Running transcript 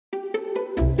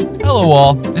Hello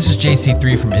all, this is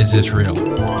JC3 from Is This Real?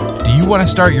 Do you want to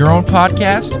start your own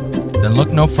podcast? Then look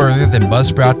no further than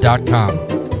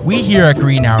Buzzsprout.com. We here at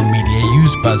Green Hour Media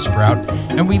use Buzzsprout,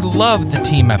 and we love the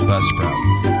team at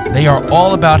Buzzsprout. They are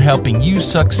all about helping you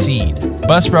succeed.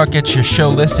 Buzzsprout gets your show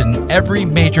listed in every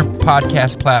major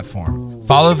podcast platform.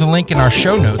 Follow the link in our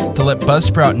show notes to let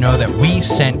Buzzsprout know that we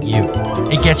sent you.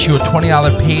 It gets you a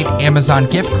 $20 paid Amazon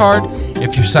gift card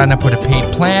if you sign up with a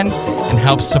paid plan and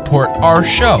help support our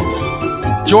show.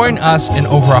 Join us and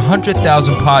over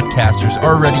 100,000 podcasters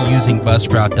already using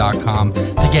Buzzsprout.com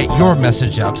to get your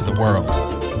message out to the world.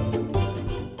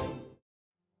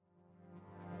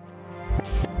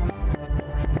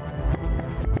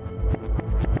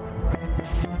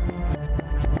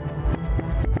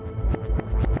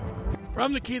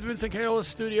 From the Keith Vincent Carolus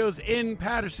Studios in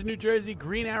Paterson, New Jersey,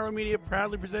 Green Arrow Media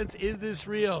proudly presents Is This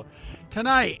Real?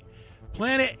 Tonight,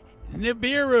 Planet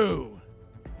Nibiru.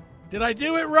 Did I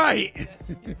do it right? Yes,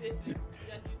 you did. Yes,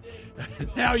 you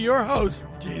did. Now your host,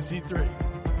 JC3.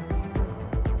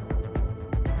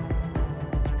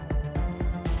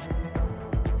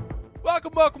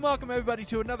 Welcome everybody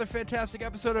to another fantastic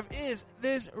episode of Is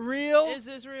This Real? Is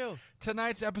this real?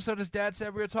 Tonight's episode, as Dad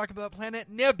said, we were talking about Planet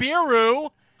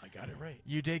Nibiru. I got it right.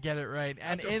 You did get it right.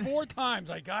 After 4 times,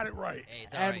 I got it right. Hey,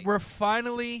 it's all And right. we're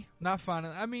finally, not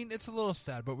finally, I mean, it's a little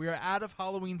sad, but we are out of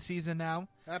Halloween season now.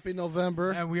 Happy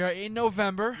November. And we are in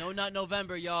November. No, not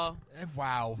November, y'all.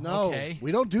 Wow. No, Okay.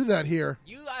 we don't do that here.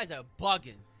 You guys are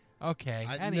bugging. Okay.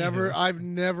 I've Anywho.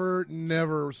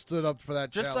 never stood up for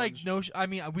that Just challenge.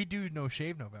 like we do no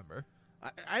shave November.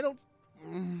 I don't.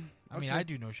 I mean, okay. I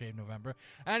do no shave November.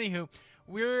 Anywho,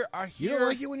 we are You here. don't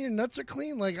like it when your nuts are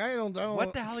clean? Like I don't.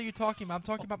 What the hell are you talking about? I'm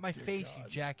talking about my face, you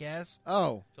jackass.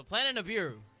 Oh, So Planet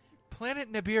Nibiru.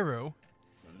 Planet Nibiru.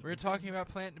 We're talking about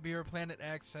Planet Nibiru, Planet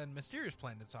X, and mysterious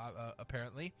planets,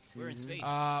 apparently. We're in space.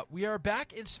 We are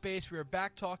back in space. We are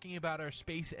back talking about our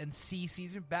space and sea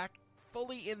season. Back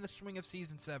fully in the swing of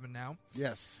season 7 now.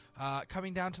 yes,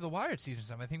 Coming down to the wire season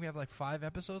 7. I think we have like 5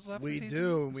 episodes left. we in season,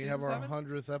 do. We season have our 7?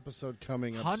 100th episode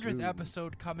coming up. 100th soon.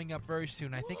 episode coming up very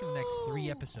soon. I think in the next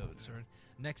 3 episodes or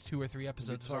next 2 or 3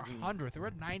 episodes is our talking- 100th. We're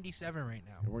at 97 right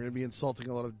now. And we're going to be insulting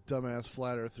a lot of dumbass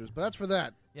flat earthers, but that's for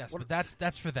that. Yes, What- but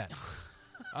that's for that.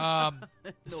 No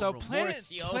So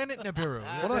remorse, yo. Planet Nibiru.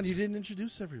 Hold on, you didn't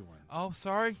introduce everyone. Oh,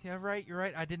 sorry. Yeah, right. You're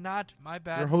right. I did not. My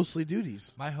bad. Your hostly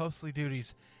duties. My hostly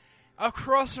duties.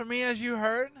 Across from me, as you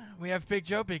heard, we have Big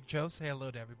Joe. Big Joe, say hello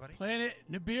to everybody. Planet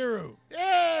Nibiru.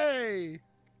 Yay!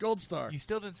 Gold star. You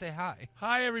still didn't say hi.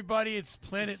 Hi, everybody. It's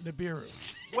Planet Nibiru.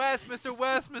 West, Mr.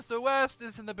 West, Mr. West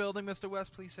is in the building. Mr.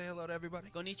 West, please say hello to everybody.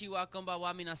 Konnichiwa,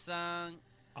 konbanwa, minasan.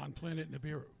 On Planet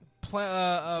Nibiru.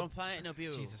 From Planet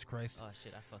Nibiru. Jesus Christ. Oh,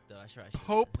 shit, I fucked up. I should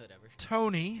Pope Whatever.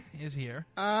 Tony is here.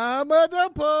 I'm a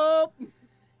the Pope.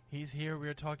 He's here. We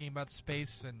are talking about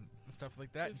space and stuff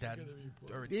like that. This is Dad gonna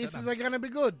be already This said is going to be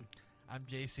good. I'm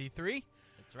JC3.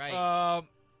 That's right.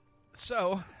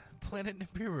 So, Planet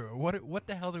Nibiru. What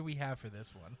the hell do we have for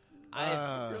this one?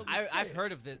 I've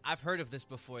heard of this. I've heard of this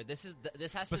before. This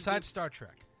has to Besides do. Star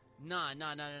Trek. Nah.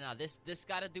 This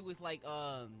got to do with like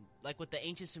what the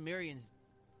ancient Sumerians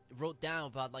wrote down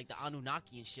about like the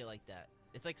Anunnaki and shit like that.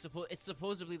 It's like it's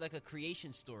supposedly like a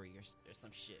creation story or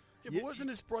some shit. Yeah, but wasn't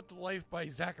this brought to life by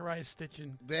Zachariah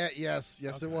Stitchin? That yes,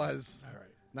 Okay. it was. All right.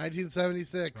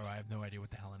 1976. Bro, I have no idea what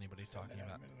the hell anybody's talking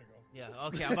about. Yeah,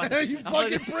 okay. I'm about to, You I'm about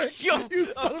fucking to- prick. Yo, You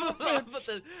son of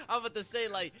a I'm about to say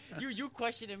like you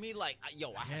questioning me like yo.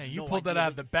 I Yeah, have you no pulled that idea out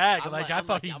of the bag. I'm Like, I I'm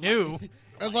thought he I'm knew.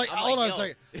 I was like, I'm hold on a yo.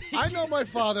 second. I know my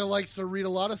father likes to read a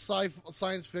lot of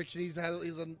science fiction. He's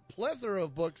a plethora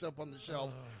of books up on the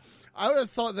shelf. I would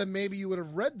have thought that maybe you would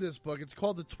have read this book. It's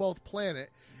called The 12th Planet,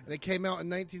 and it came out in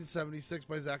 1976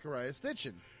 by Zachariah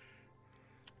Stitchin.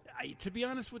 To be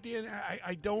honest with you,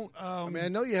 I don't. I mean, I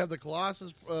know you have the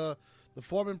Colossus, the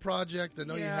Foreman Project. I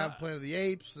know you have Planet of the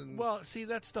Apes. And Well, see,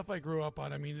 that stuff I grew up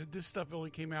on. I mean, this stuff only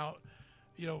came out,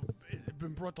 it's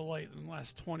been brought to light in the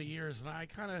last 20 years. And I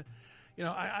kind of,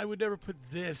 I would never put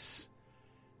this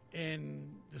in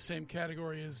the same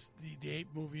category as the ape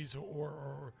movies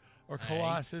or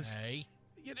Colossus. Hey.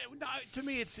 No, to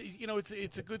me, it's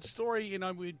a good story.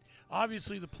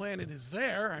 Obviously the planet is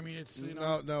there. I mean, it's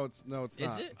no, it's not.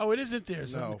 Is it? Oh, it isn't there.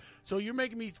 No. So you're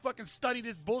making me fucking study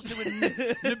this bullshit with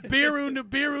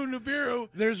Nibiru.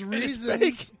 There's And it's reasons.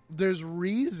 fake. There's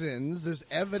reasons. There's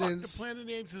Fuck, evidence. the planet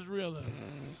names is real though.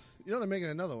 You know they're making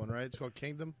another one, right? It's called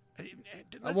Kingdom.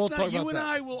 We'll we'll talk you about and that.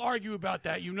 I will argue about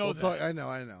that. You know We'll that. talk- I know.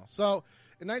 So,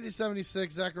 in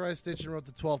 1976, Zachariah Stitchin wrote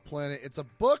The 12th Planet. It's a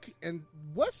book, and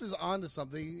Wes is onto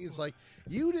something. He's like,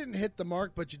 you didn't hit the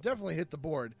mark, but you definitely hit the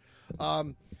board.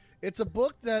 It's a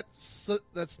book that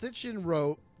Stitchin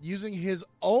wrote using his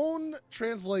own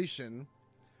translation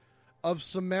of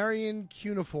Sumerian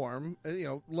cuneiform,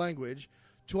 language,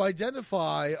 to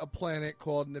identify a planet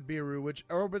called Nibiru, which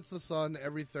orbits the sun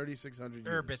every 3,600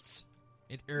 years.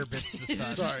 It orbits the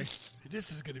sun. Sorry.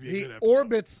 This is going to be a good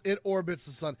episode. It orbits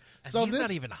the sun. And So he's this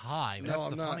not even high. No, That's I'm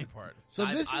the not. funny part. So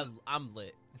this is I'm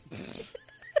lit.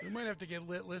 We might have to get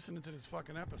lit listening to this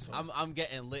fucking episode. I'm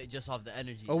getting lit just off the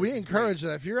energy. Oh, we This is encourage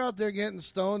that. If you're out there getting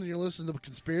stoned and you're listening to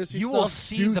conspiracy You stuff, will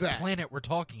see do the that. planet we're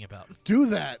talking about. Do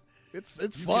that. It's you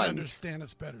fun. can understand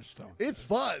us better, Stone. It's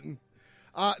fun.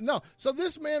 No. So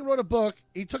this man wrote a book.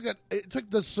 He took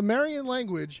the Sumerian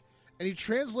language and he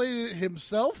translated it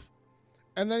himself.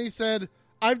 And then he said,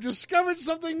 "I've discovered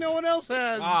something no one else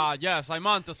has." yes, I'm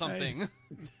onto something.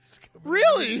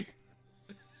 Really?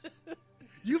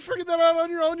 You figured that out on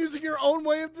your own using your own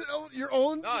way of your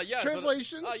own Yes,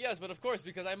 translation? yes, but of course,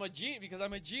 because I'm a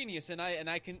genius, and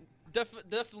I can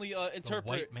definitely The interpret.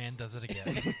 white man does it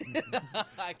again.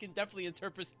 I can definitely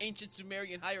interpret ancient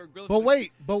Sumerian hieroglyphics.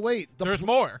 But wait. There's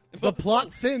more. The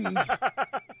plot thins.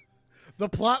 The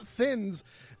plot thins.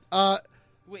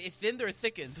 Wait, it thinned or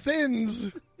thickened?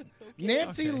 Thins.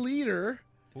 Nancy Okay. Leader,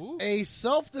 Ooh. a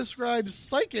self-described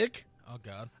psychic, Oh,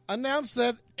 God. announced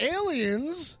that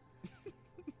aliens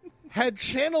had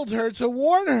channeled her to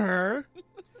warn her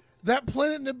that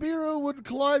planet Nibiru would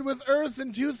collide with Earth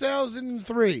in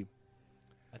 2003.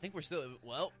 I think we're still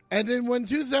And then when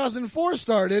 2004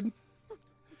 started,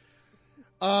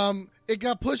 it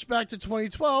got pushed back to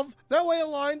 2012. That way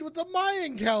aligned with the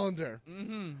Mayan calendar.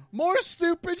 Mm-hmm. More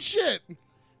stupid shit.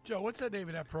 Joe, what's the name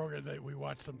of that program that we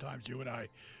watch sometimes, you and I?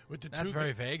 With the That's two,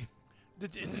 very vague.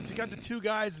 It's got the two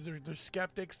guys. They're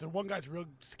skeptics. The one guy's a real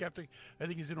skeptic. I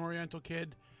think he's an Oriental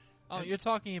kid. Oh, you're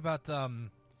talking about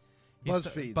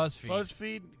BuzzFeed.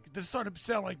 BuzzFeed. This started to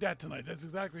sound like that tonight. That's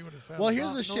exactly what it sounds Well, like.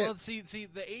 here's the shit. well, see,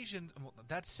 the Asian. Well,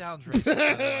 that sounds racist. By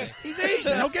the way. He's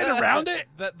Asian. Don't get around it.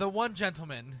 The one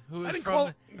gentleman who I is didn't from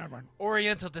call. Never mind.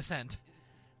 Oriental descent.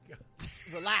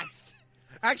 relax.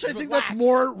 Actually, I think Relax. that's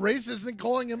more racist than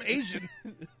calling him Asian.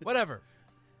 Whatever.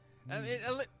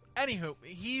 Anywho,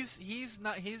 he's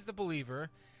the believer.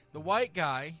 The white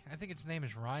guy, I think his name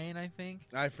is Ryan. I think.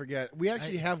 I forget. We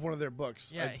actually have one of their books.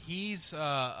 Yeah, he's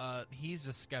a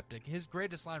skeptic. His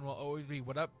greatest line will always be,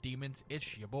 "What up, demons?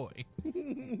 It's your boy."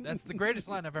 That's the greatest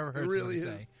line I've ever heard really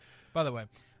somebody is. say. By the way,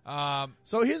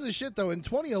 So here's the shit, though. In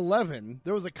 2011,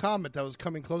 there was a comet that was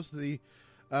coming close to the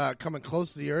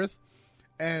Earth,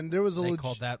 and there was a they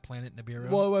called that planet Nibiru.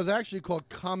 well, it was actually called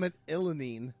Comet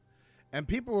Elanine, and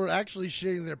people were actually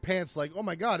shitting their pants, like, "Oh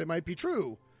my god, it might be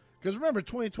true." Because remember,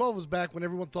 2012 was back when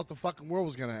everyone thought the fucking world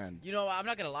was going to end. You know, I'm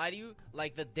not gonna lie to you.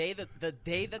 Like the day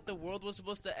that the world was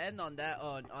supposed to end on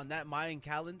that Mayan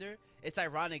calendar, it's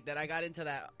ironic that I got into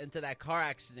that car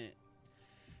accident.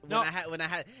 When I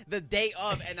had the day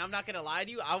of, and I'm not gonna lie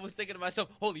to you, I was thinking to myself,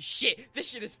 "Holy shit, this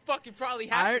shit is fucking probably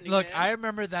happening." man. I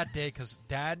remember that day because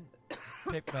Dad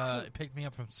picked me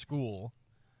up from school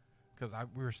because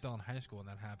we were still in high school when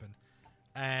that happened,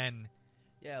 and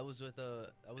Yeah, I was with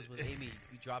Amy.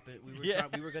 We drop it. Yeah.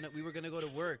 We were gonna go to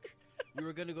work. We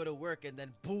were gonna go to work, and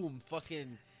then boom,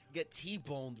 fucking get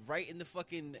T-boned right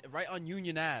on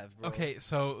Union Ave, bro. okay,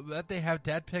 so that they have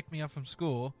Dad pick me up from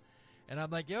school, and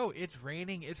I'm like, "Yo, it's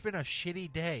raining. It's been a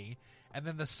shitty day." And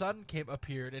then the sun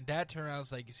appeared, and Dad turned around and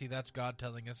was like, "You see, that's God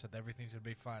telling us that everything's gonna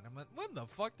be fine." I'm like, "When the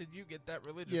fuck did you get that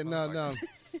religious?" Yeah, no.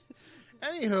 motherfucker?"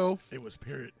 Anywho, It was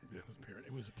period. It was period.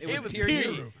 It was It was period.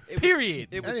 period. It was- Period.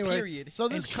 It was anyway, period. so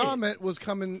And this shit. comet was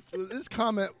coming. This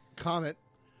comet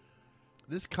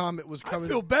was I coming.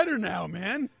 feel better now,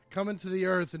 man. Coming to the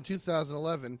Earth in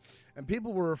 2011, and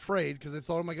people were afraid because they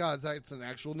thought, "Oh my God, it's an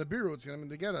actual Nibiru. It's coming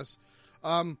to get us."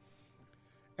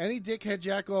 Any dickhead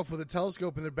jack off with a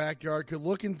telescope in their backyard could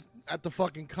look at the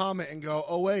fucking comet and go,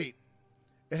 "Oh wait,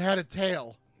 it had a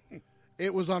tail.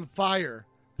 It was on fire."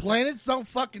 Planets don't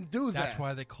fucking do that. That's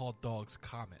why they call dogs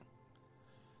Comet.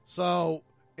 So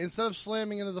instead of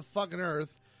slamming into the fucking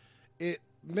Earth, it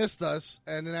missed us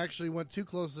and it actually went too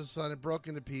close to the sun. It broke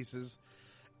into pieces.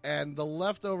 And the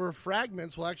leftover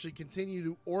fragments will actually continue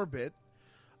to orbit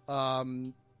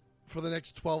for the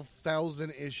next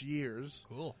 12,000-ish years.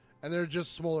 Cool. And they're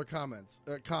just smaller comets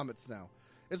now.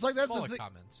 It's like that's Smaller the thing.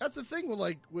 comments. That's the thing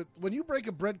with when you break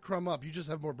a breadcrumb up, you just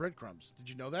have more breadcrumbs. Did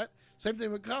you know that? Same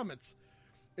thing with comets.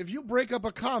 If you break up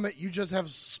a comet, you just have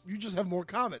more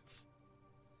comets.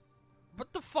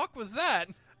 What the fuck was that?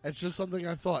 It's just something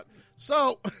I thought.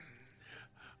 So,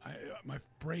 My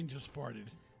brain just farted.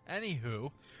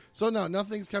 Anywho, no,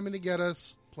 nothing's coming to get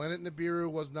us. Planet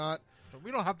Nibiru was not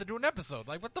We don't have to do an episode.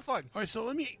 Like, what the fuck? All right, so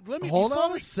let me Hold before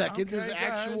on we- a second. Okay, There's go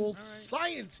ahead. actual All right.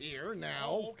 science here now.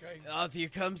 Oh, okay. Oh,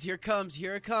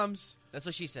 here it comes. That's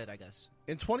what she said, I guess.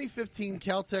 In 2015,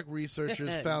 Caltech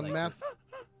researchers found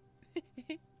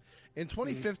In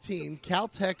 2015,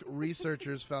 Caltech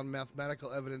researchers found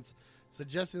mathematical evidence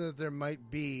suggesting that there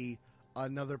might be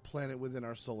another planet within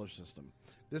our solar system.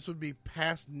 This would be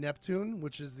past Neptune,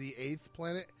 which is the 8th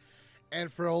planet.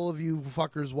 And for all of you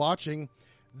fuckers watching,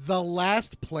 the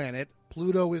last planet,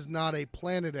 Pluto, is not a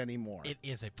planet anymore. It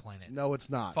is a planet. No, it's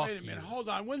not. Fuck Wait a minute. you. Hold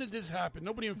on. When did this happen?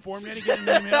 Nobody informed me. I didn't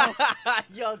get an email.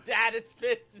 Yo, Dad is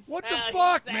pissed. as What the hell.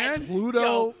 fuck, He man? said-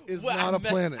 Pluto is well, not I a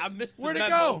missed- planet. I missed the Where'd it memo,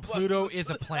 go? but- Pluto is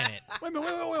a planet. Wait a minute.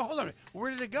 Wait. Hold on.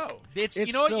 Where did it go? It's It's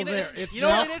you know what still you know, there. it's- It's you know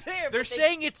what not- it is. here, They're but they-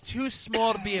 saying it's too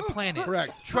small to be a planet.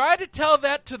 Correct. Try to tell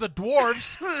that to the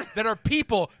dwarves that are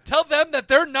people. Tell them that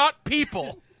they're not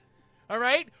people. All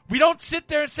right? We don't sit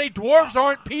there and say dwarves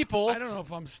aren't people. I don't know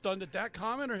if I'm stunned at that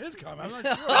comment or his comment. I'm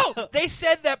not sure. No, they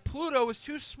said that Pluto is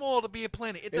too small to be a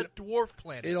planet. It's a dwarf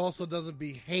planet. It also doesn't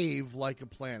behave like a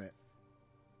planet.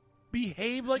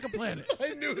 Behave like a planet.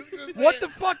 I knew it was gonna say What it. the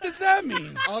fuck does that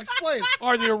mean? I'll explain.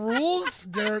 Are there rules?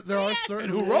 There are certain And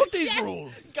who rules. wrote these Yes!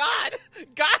 rules?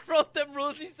 God wrote them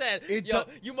rules. He said, It "Yo,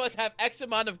 do- you must have X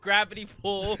amount of gravity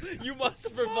pull. You must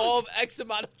revolve X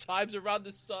amount of times around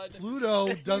the sun."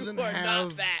 Pluto doesn't you are have.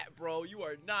 not that, bro. You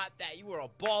are not that. You are a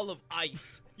ball of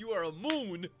ice. You are a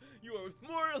moon. You are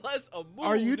more or less a moon.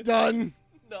 Are you done?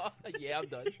 No. Yeah, I'm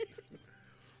done.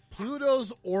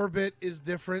 Pluto's orbit is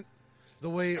different. The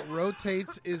way it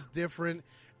rotates is different.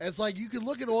 It's like you can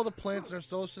look at all the planets in our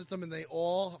solar system, and they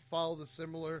all follow the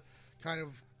similar kind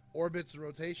of orbits and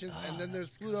rotations. And then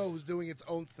there's Pluto, who's doing its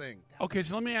own thing, Okay,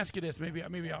 so let me ask you this. Maybe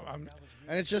I'm and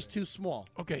it's just too small.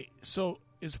 okay. So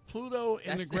is Pluto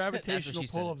in the That's what gravitational she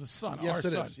pull said. of the sun? Yes, our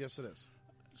it sun. is. Yes, it is.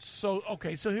 So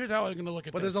okay, so here's how I'm going to look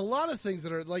at But this. there's a lot of things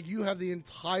that are like you have the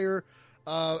entire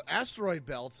asteroid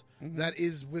belt that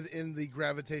is within the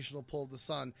gravitational pull of the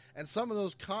sun, and some of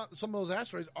those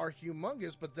asteroids are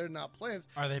humongous, but they're not planets.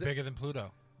 Are they bigger than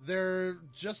Pluto? They're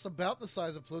just about the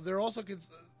size of Pluto. They're also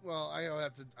well, I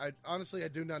have to. I honestly, I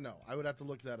do not know. I would have to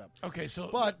look that up. Okay, so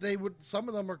But they would. Some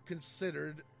of them are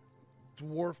considered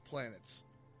dwarf planets.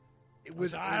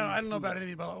 I don't know about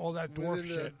any about all that dwarf within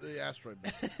shit. the asteroid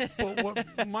belt. But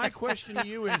what, my question to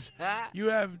you is, you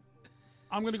have.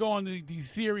 I'm going to go on the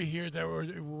theory here that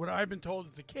what I've been told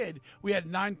as a kid, we had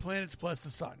 9 planets plus the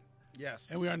sun, Yes,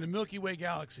 and we are in the Milky Way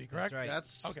galaxy. Correct? right.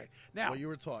 that's Okay. Now, what you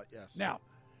were taught. Yes.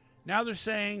 now they're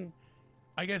saying,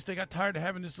 I guess they got tired of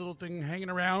having this little thing hanging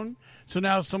around. So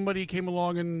now somebody came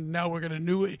along, and now we're going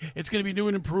to it's going to be new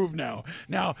and improved now.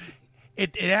 Now,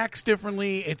 it acts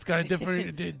differently. It's got a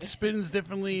different. It spins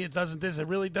differently. It doesn't this. It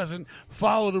really doesn't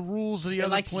follow the rules of the It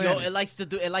other likes planets.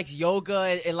 it likes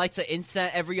yoga. It likes to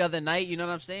inset every other night. You know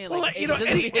what I'm saying? Well, Like, you it know, doesn't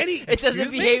any- behave- it excuse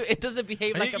doesn't me? behave. It doesn't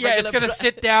behave like a Yeah, it's regular going to bro-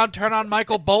 sit down, turn on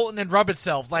Michael Bolton, and rub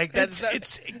itself. Like that's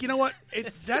It's you know what?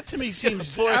 That to me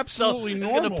seems Pour- absolutely so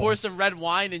normal. It's gonna pour some red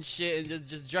wine and shit, and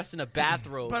just dress in a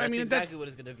bathrobe. But I That's mean, exactly what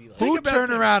it's gonna be like. Think who about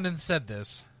turned the- around and said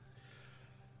this?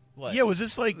 What? Yeah, was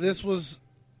this like This was.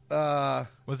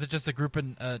 Was it just a group of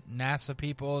NASA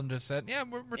people and just said, "Yeah,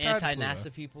 we're tired of Pluto."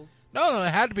 Anti-NASA people. No, it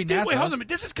had to be NASA. Wait, hold on a minute.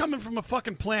 This is coming from a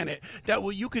fucking planet that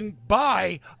you can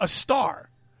buy a star.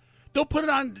 They'll put it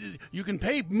on. You can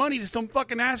pay money to some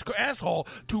fucking asshole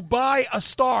to buy a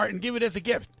star and give it as a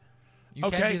gift. You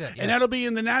can okay, do that, yes. and that'll be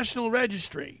in the National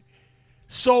Registry.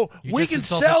 So You we just can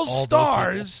insulted sell all those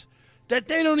stars that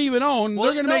they don't even own. Well,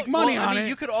 They're going to no, make money well, on I mean, it.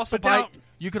 You could also but buy. now-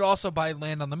 You could also buy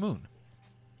land on the moon.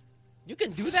 You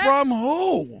can do that. from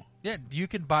who? Yeah, you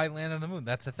can buy land on the moon.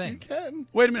 That's a You thing. can.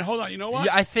 Wait a minute. Hold on. You know what?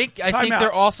 Yeah, I think Time out.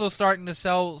 they're also starting to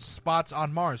sell spots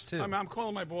on Mars too. I'm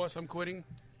calling my boss. I'm quitting.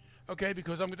 Okay,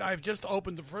 because I've just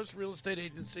opened the first real estate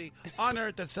agency on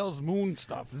Earth that sells moon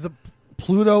stuff. The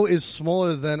Pluto is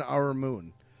smaller than our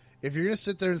moon. If you're going to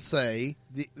sit there and say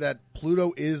that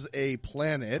Pluto is a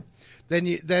planet, then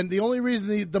the only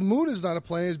reason the moon is not a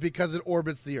planet is because it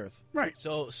orbits the Earth. Right.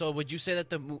 So would you say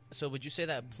that would you say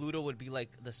that Pluto would be like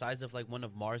the size of like one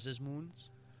of Mars's moons?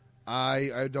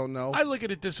 I don't know. I look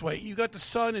at it this way: you got the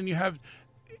sun, and you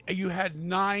had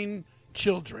 9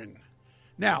 children.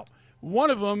 Now, one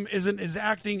of them is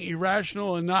acting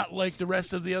irrational and not like the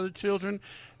rest of the other children.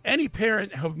 Any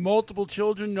parent have multiple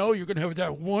children, know you're going to have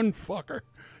that one fucker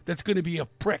that's going to be a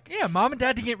prick. yeah, mom and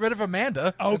dad to get rid of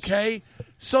Amanda. Okay,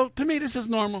 so to me, this is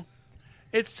normal.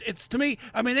 It's to me.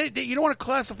 I mean, you don't want to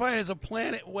classify it as a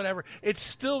planet, whatever. It's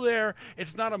still there.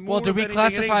 It's not a moon. Well, do of we anything. It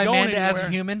ain't classify going Amanda as a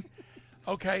anywhere. human?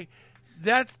 Okay,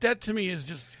 that to me is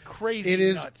just crazy. It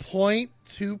is nuts.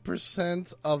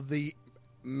 0.2% of the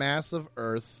mass of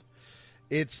Earth,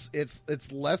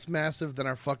 It's less massive than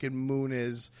our fucking moon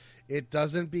is. It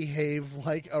doesn't behave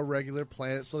like a regular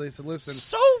planet. So they said, listen.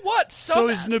 So what? So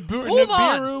is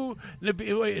Nibiru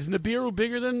is Nibiru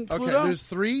bigger than Pluto? Okay, there's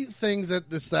 3 things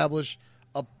that establish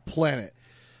a planet.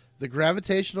 The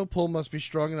gravitational pull must be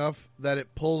strong enough that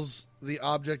it pulls the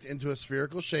object into a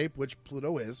spherical shape, which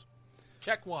Pluto is.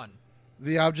 Check 1.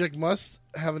 The object must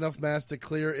have enough mass to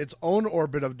clear its own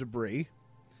orbit of debris.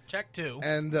 Check 2.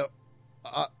 And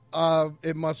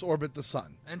it must orbit the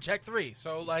sun. And check 3.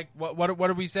 So, like, what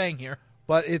are we saying here?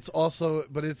 But it's a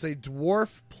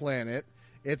dwarf planet.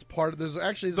 It's part of there's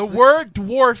actually The word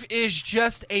dwarf is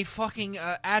just a fucking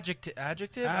adjective.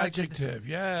 Adjective,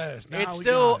 yes. Now It's we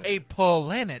still got it. a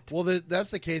planet. Well, that's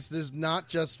the case. There's not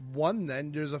just one.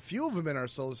 Then there's a few of them in our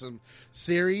solar system.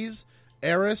 Ceres,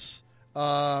 Eris.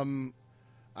 I'm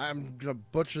gonna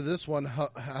butcher this one.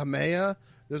 Haumea.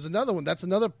 There's another one. That's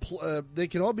another. They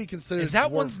can all be considered. Is that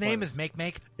dwarf one's name planets. is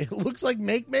Make? It looks like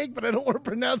Make, but I don't want to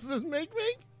pronounce it as Make.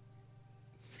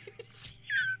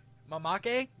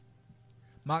 Mamake?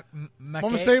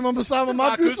 Mama say Mama Sama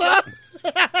Makusa.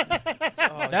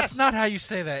 That's not how you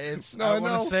say that. It's No, I I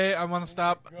want know. to say. I want to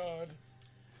stop. God.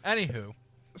 Anywho,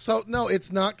 So no,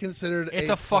 it's not considered. it's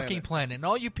a fucking planet. And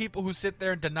all you people who sit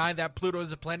there and deny that Pluto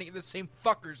is a planet, you're the same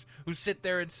fuckers who sit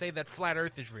there and say that flat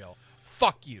Earth is real.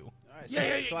 Fuck you. All right,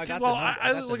 Yeah, so I got well, the number,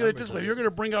 I got the look at it numbers this way. on You're going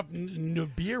to bring up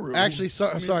Nibiru. Actually,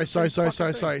 I mean, sorry. it's the same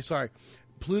fucking thing. Sorry.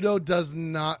 Pluto does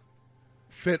not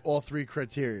fit all 3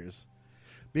 criteria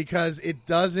because it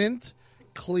doesn't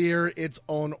clear its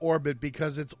own orbit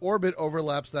because its orbit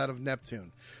overlaps that of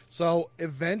Neptune. So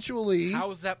eventually,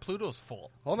 How is that Pluto's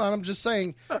fault? hold on, I'm just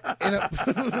saying.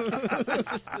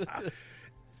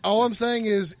 All I'm saying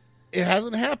is it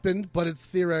hasn't happened, but it's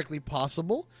theoretically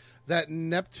possible that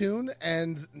Neptune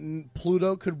and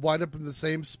Pluto could wind up in the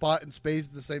same spot in space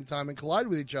at the same time and collide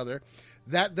with each other.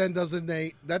 That then does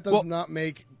not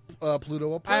make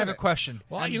Pluto a planet. I have a question.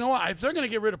 Well, you know what? If they're going to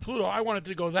get rid of Pluto, I want it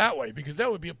to go that way because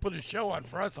that would be put a show on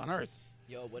for us on Earth.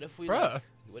 Yo, what if we Bruh, like,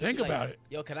 what if think we, like, about it.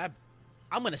 Yo,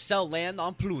 I'm going to sell land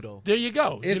on Pluto. There you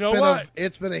go. It's you know been what?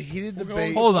 it's been a heated We're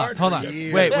debate. going- Hold on.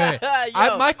 years. Wait.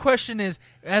 Yo. My question is: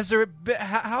 Has there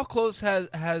how close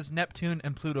has Neptune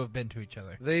and Pluto been to each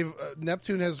other?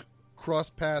 Neptune has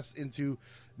crossed paths into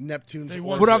Neptune's They orbit.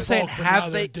 once What I'm spoke, saying, but have now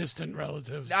they're they- distant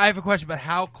relatives? I have a question, but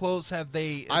how close have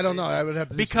they? I don't know. I would have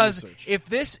to do because some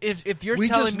research. if you're We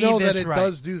telling just me know this that it right,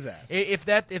 does do that. if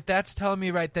that's telling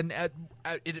me right, then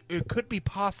it could be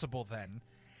possible then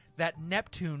that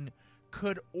Neptune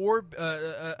could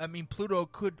Pluto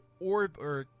could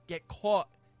or get caught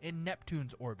in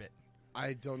Neptune's orbit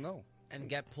I don't know. And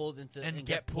get pulled into and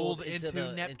get pulled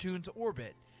into Neptune's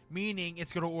orbit, meaning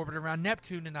it's going to orbit around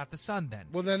Neptune and not the sun. Then,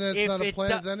 Well, then it's If not a it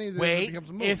planet. do- Then either wait, it becomes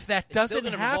a moon. if that It's still doesn't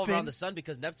going to revolve happen, around the sun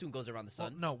because Neptune goes around the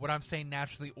sun. well, no, what I'm saying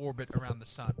naturally orbit around the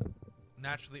sun.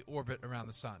 Naturally orbit around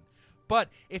the sun. But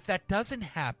if that doesn't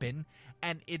happen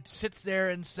and it sits there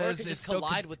and Or it says could it's just still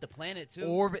collide with the planet too.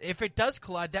 orbit, if it does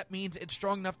collide, that means it's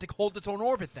strong enough to hold its own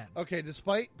orbit then. Okay,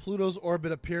 despite Pluto's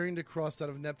orbit appearing to cross that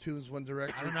of Neptune's when I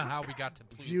directly don't know how we got to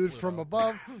viewed Pluto. from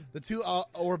above, the two Third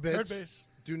orbits base.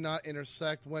 do not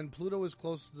intersect. When Pluto is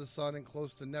close to the Sun and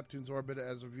close to Neptune's orbit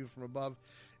as a view from above,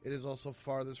 it is also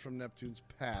farthest from Neptune's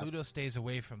path. Pluto stays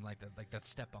away from like that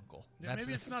step uncle. Yeah,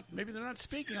 maybe it's not. Maybe they're not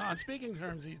speaking on speaking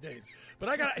terms these days.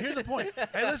 But here's the point.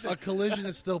 Hey, listen. A collision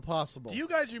is still possible. Do you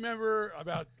guys remember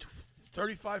about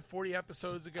 35, 40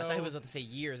 episodes ago? I thought he was about to say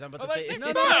years. I'm about Oh, to say No.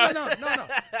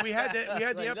 We had the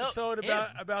Like, no, episode him.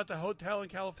 about the hotel in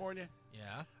California.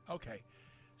 Yeah. Okay.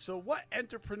 So what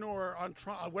entrepreneur on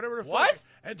whatever the What?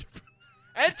 fuck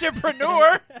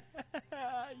Entrepreneur.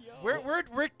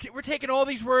 We're taking all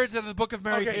these words out of the Book of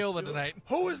Mary Fielda tonight.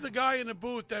 Who was the guy in the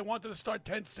booth that wanted to start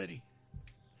Tent City?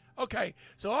 Okay,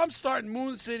 so I'm starting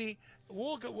Moon City.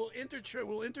 We'll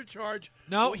intercharge.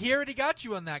 No, he already got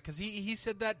you on that because he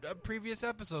said that previous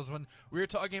episodes when we were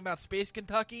talking about Space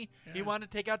Kentucky. He Yeah. wanted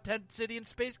to take out Tent City and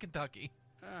Space Kentucky.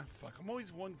 Fuck. I'm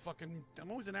always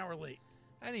an hour late.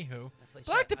 Anywho, I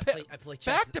back to play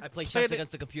chess. back to I play chess planet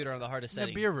against the computer on the hardest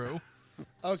setting. Nibiru.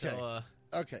 Okay. So,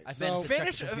 Okay. I've So managed to check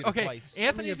Finish. the computer Okay, twice.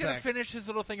 Anthony's get gonna back. finish his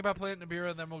little thing about Planet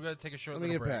Nibiru, and then we're gonna take a short let me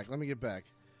little get break. back. Let me get back.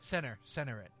 Center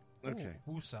it. Okay.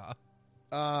 Ooh, woosah.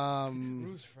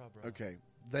 Okay.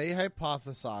 They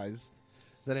hypothesized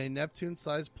that a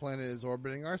Neptune-sized planet is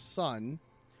orbiting our sun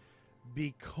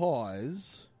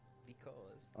because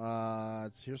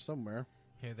it's here somewhere.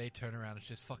 Here they turn around. It's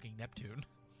just fucking Neptune.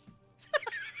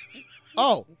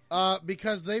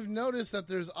 Because they've noticed that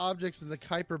there's objects in the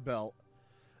Kuiper Belt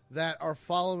that are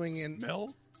following in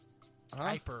Mel?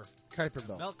 Kuiper. Kuiper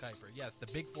Belt. Mel Kuiper. Yes, the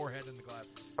big forehead and the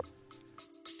glasses.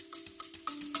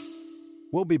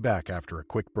 We'll be back after a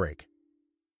quick break.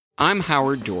 I'm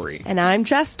Howard Dory. And I'm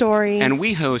Jess Dory. And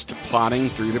we host Plotting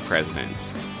Through the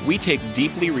Presidents. We take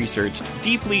deeply researched,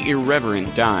 deeply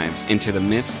irreverent dives into the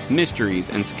myths, mysteries,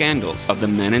 and scandals of the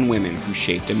men and women who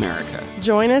shaped America.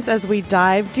 Join us as we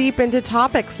dive deep into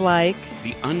topics like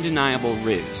the undeniable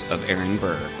riz of Aaron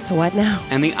Burr. The what now?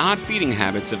 And the odd feeding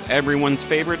habits of everyone's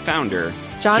favorite founder,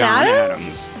 John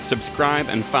Adams? Subscribe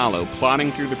and follow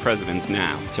Plotting Through the Presidents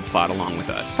now to plot along with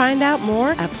us. Find out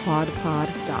more at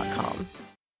plodpod.com.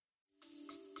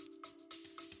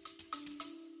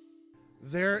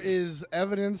 There is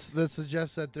evidence that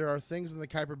suggests that there are things in the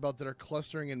Kuiper Belt that are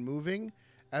clustering and moving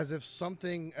as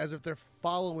if they're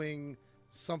following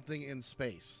something in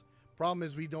space. Problem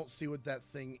is we don't see what that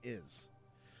thing is.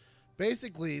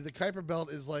 Basically, the Kuiper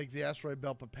Belt is like the asteroid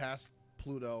belt but past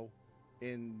Pluto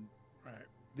in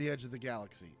the edge of the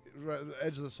galaxy, the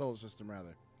edge of the solar system,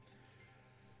 rather.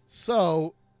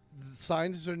 So,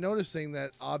 scientists are noticing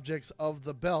that objects of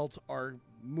the belt are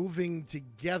moving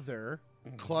together,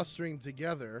 clustering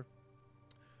together,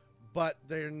 but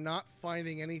they're not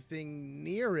finding anything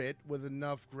near it with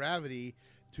enough gravity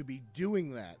to be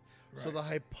doing that. Right. So the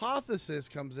hypothesis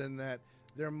comes in that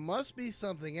there must be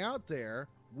something out there.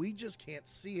 We just can't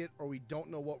see it, or we don't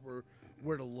know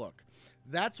where to look.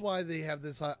 That's why they have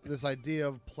this idea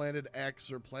of Planet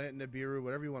X or Planet Nibiru,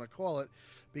 whatever you want to call it,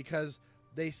 because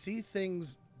they see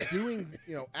things doing,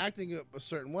 acting a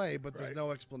certain way, but there's no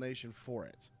explanation for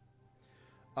it.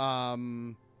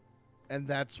 And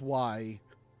that's why,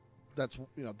 that's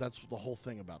the whole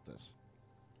thing about this.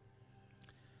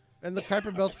 And the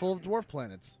Kuiper Belt's full of dwarf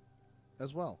planets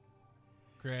as well.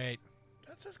 Great.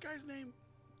 That's this guy's name.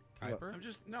 Kuiper?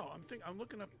 I'm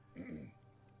looking up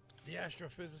the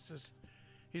astrophysicist.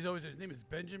 His name is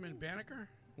Benjamin Banneker.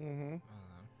 Mm-hmm.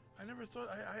 I never thought.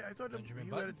 I thought he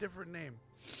had a different name.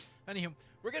 Anywho,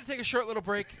 we're gonna take a short little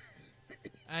break,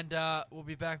 and we'll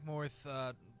be back more with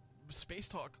space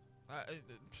talk.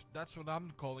 That's what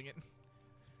I'm calling it.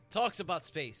 Talks about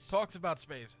space. Talks about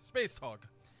space. Space talk.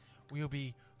 We'll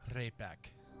be right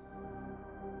back.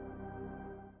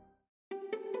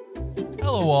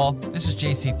 Hello all, this is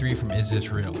JC3 from Is This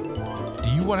Real? Do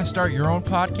you want to start your own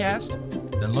podcast?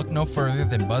 Then look no further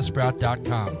than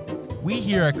Buzzsprout.com. We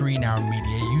here at Green Hour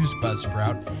Media use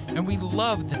Buzzsprout, and we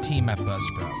love the team at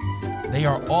Buzzsprout. They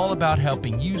are all about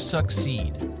helping you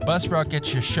succeed. Buzzsprout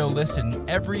gets your show listed in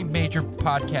every major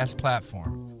podcast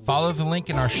platform. Follow the link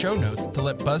in our show notes to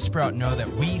let Buzzsprout know that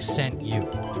we sent you.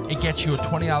 It gets you a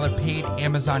 $20 paid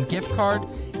Amazon gift card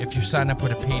if you sign up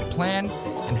with a paid plan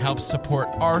and helps support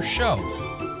our show.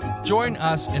 Join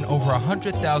us and over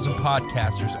 100,000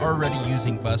 podcasters already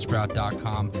using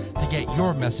Buzzsprout.com to get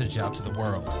your message out to the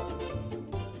world.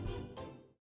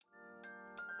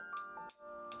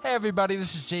 Hey everybody,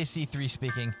 this is JC3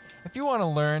 speaking. If you want to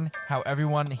learn how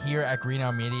everyone here at Green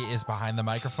Hour Media is behind the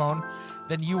microphone,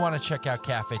 then you want to check out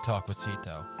Cafe Talk with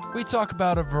Cito. We talk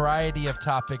about a variety of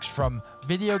topics from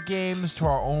video games to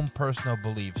our own personal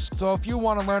beliefs. So if you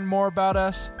want to learn more about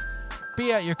us,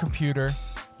 be at your computer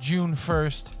June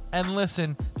 1st and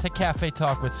listen to Cafe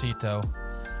Talk with Cito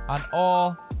on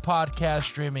all podcast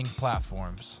streaming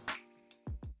platforms.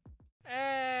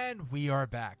 And we are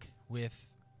back with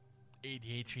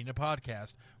ADHD in a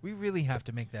podcast. We really have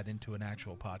to make that into an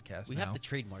actual podcast. We have to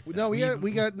trademark that. No,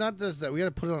 we got not just that. We got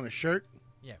to put it on a shirt.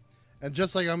 Yeah. And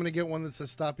just like I'm going to get one that says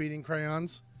 "Stop eating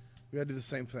crayons," we got to do the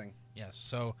same thing. Yes.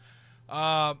 So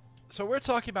we're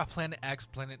talking about Planet X,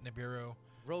 Planet Nibiru,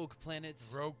 Rogue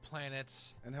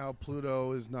planets, and how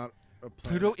Pluto is not a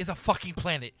planet. Pluto is a fucking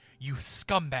planet. You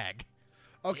scumbag.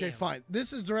 Okay, Damn. fine.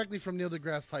 This is directly from Neil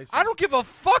deGrasse Tyson. I don't give a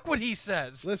fuck what he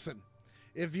says. Listen.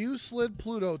 If you slid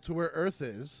Pluto to where Earth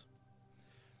is,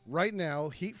 right now,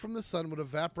 heat from the sun would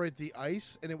evaporate the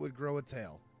ice and it would grow a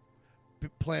tail.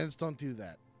 Planets don't do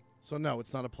that. So, no,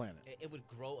 it's not a planet. It would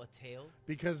grow a tail?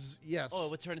 Because, yes. Oh,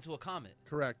 it would turn into a comet.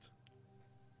 Correct.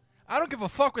 I don't give a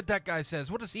fuck what that guy says.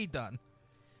 What has he done?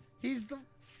 He's the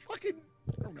fucking...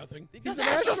 Or nothing. He does an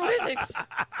astrophysics.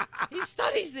 He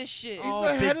studies this shit. He's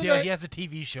the head big of deal. the- He has a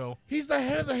TV show. He's the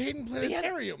head of the Hayden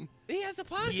Planetarium. He has a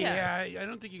podcast. Yeah, I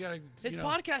don't think you got to. His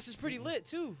podcast is pretty lit,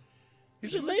 too.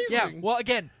 He's should amazing. listen Yeah, well,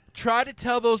 again, try to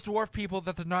tell those dwarf people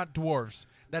that they're not dwarves.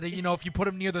 That, if you put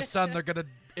them near the sun, they're going to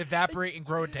evaporate and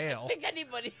grow a tail. I think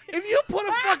anybody. If you put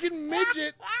a fucking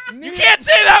midget near... You can't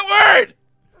say that word!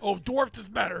 Oh, dwarfed is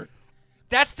better.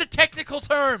 That's the technical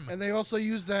term. And they also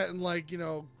use that in,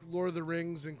 Lord of the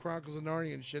Rings and Chronicles of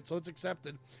Narnia and shit, so it's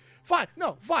accepted. Fine.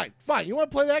 You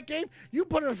want to play that game? You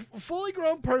put a fully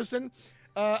grown person,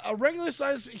 a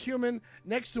regular-sized human,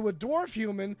 next to a dwarf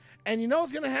human, and you know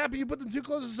what's going to happen? You put them too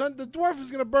close to the sun, the dwarf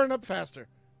is going to burn up faster.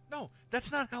 No,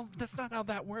 that's not how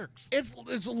that works.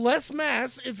 It's less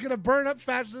mass. It's going to burn up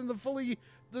faster than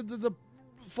the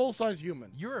full-size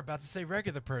human. You're about to say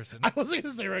regular person. I wasn't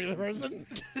going to say regular person.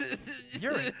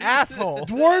 You're an asshole.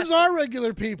 Dwarves are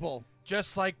regular people.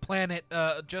 Just like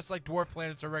dwarf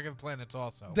planets are regular planets.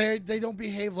 Also, They don't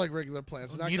behave like regular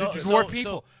planets. They're not neither do just- dwarf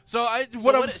people.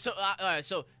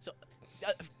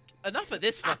 Enough of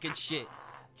this fucking shit.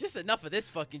 Just enough of this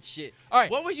fucking shit. All right.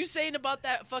 What was you saying about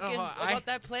that fucking about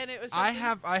that planet or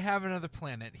something? I have another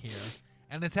planet here,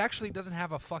 and it actually doesn't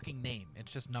have a fucking name.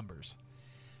 It's just numbers.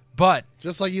 But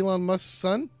Just like Elon Musk's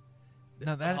son?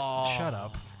 no, that shut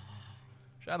up.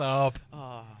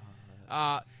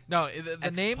 No,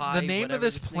 the name X-Pi, of this whatever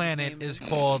this planet name is is.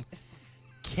 called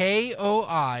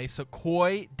KOI, so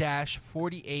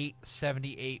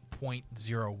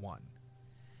Koi-4878.01.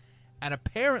 And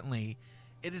apparently,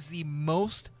 it is the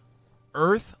most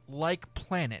Earth-like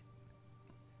planet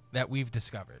that we've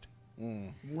discovered.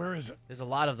 Where is it? There's a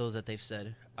lot of those that they've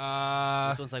said.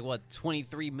 This one's like, what,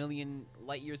 23 million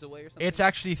light years away or something? It's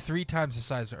actually 3 times the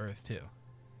size of Earth, too.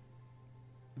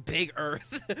 Big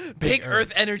Earth. Big Earth.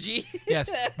 Earth energy. Yes,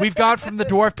 we've gone from the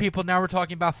dwarf people, now we're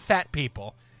talking about fat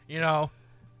people. You know?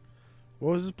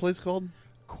 What was this place called?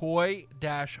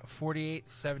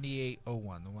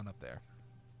 Koi-4878.01, the one up there.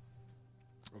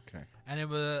 Okay. And it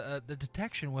was the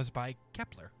detection was by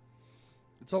Kepler.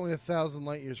 It's only 1,000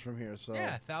 light years from here, so...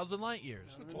 Yeah, 1,000 light years.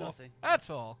 That's nothing. That's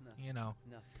all. Nothing. You know.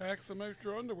 Pack some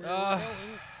extra underwear.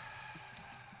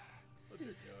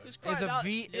 Just cry It's it a out.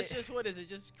 V- Just what is it?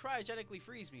 Just cryogenically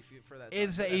freeze me for that.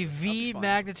 It's time. a Whatever. I'll V be fine.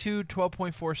 magnitude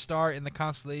 12.4 star in the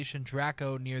constellation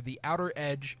Draco near the outer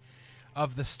edge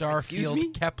of the star Excuse field me?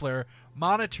 Kepler,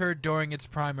 monitored during its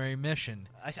primary mission.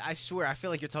 I swear, I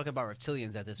feel like you're talking about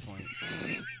reptilians at this point.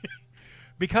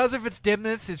 Because of its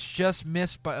dimness, it's just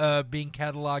missed by being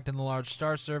cataloged in the large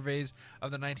star surveys of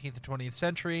the 19th and 20th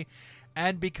century,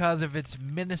 and because of its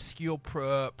minuscule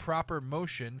proper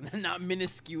motion, Not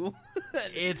minuscule.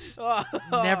 it's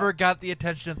never got the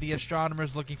attention of the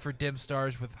astronomers looking for dim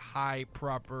stars with high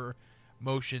proper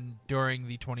motion during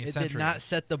the 20th It century. did not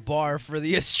set the bar for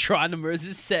the astronomers.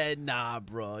 It said, "Nah,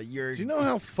 bro, you're Do you know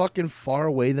how fucking far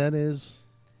away that is?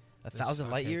 1,000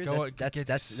 light okay, years. go- That's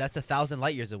get- 1,000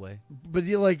 light years away." But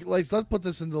you like let's put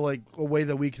this into like a way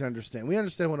that we can understand. We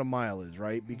understand what a mile is,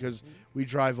 right? Because we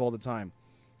drive all the time.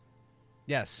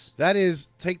 Yes. That is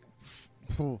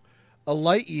a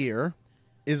light year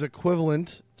is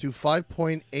equivalent to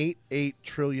 5.88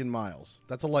 trillion miles.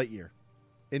 That's a light year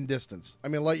in distance. I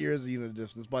mean, a light year is a unit of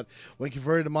distance, but when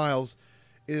converted to miles,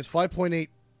 it is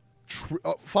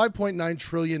 5.9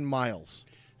 trillion miles.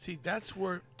 See, that's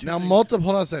where. Now hold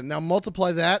on a second. Now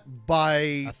multiply that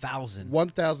by 1,000.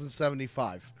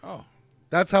 1,075. Oh,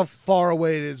 That's how far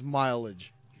away it is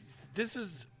mileage.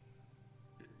 this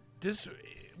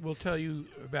will tell you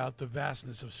about the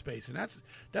vastness of space, and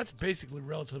that's basically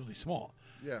relatively small.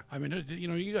 Yeah. I mean,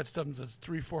 you got stuff that's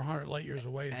 300-400 light years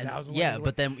away, And 1,000. yeah, light years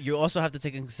but then you also have to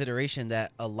take in consideration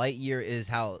that a light year is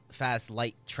how fast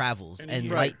light travels, And and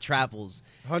you- light travels.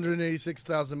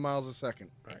 186,000 miles a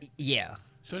second. Yeah.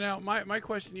 So now my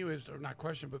question to you is, or not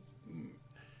question, but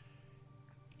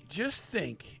just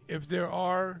think if there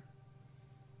are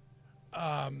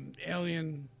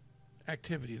alien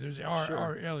activity,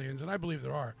 are aliens, and I believe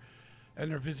there are,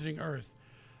 and they're visiting Earth.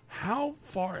 How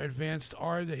far advanced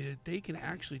are they that they can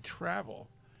actually travel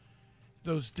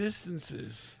those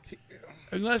distances,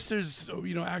 unless there's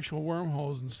actual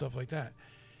wormholes and stuff like that?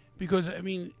 Because I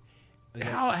mean,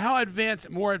 how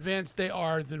more advanced they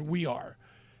are than we are?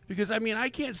 Because I mean, I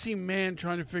can't see man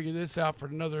trying to figure this out for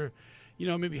another,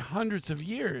 maybe hundreds of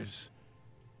years.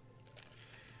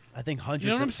 I think hundreds. You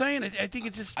know what of, I'm saying? I think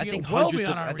it's just I think well hundreds.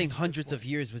 beyond Of, our I think reach at hundreds this of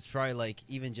years was probably like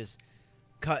even just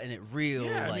cutting it real.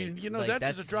 Yeah, I like, mean, like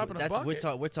that's just a drop in a that's,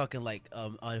 bucket. We're talking like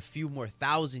a few more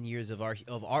thousand years of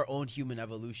our own human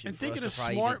evolution And for thinking us to of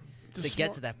probably smart- even, the to get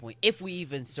smart- to that point, if we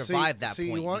even survive that see,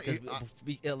 you point, want-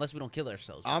 because unless we don't kill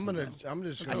ourselves. I'm that's gonna. what we I'm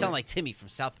just. know. I Gonna, sound like Timmy from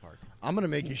South Park. I'm gonna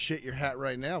make you shit your hat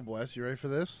right now, Bless. You ready for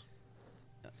this?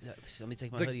 Let me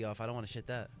take my The- hoodie off. I don't want to shit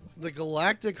that. The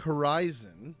galactic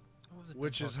horizon,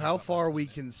 which is how far we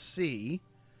can see,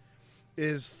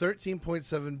 is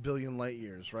 13.7 billion light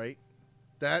years. Right.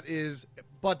 That is,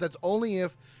 but that's only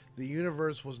if the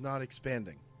universe was not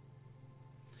expanding.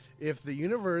 If the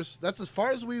universe, that's as far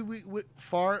as we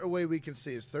far away we can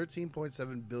see, is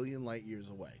 13.7 billion light years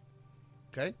away.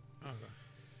 Okay.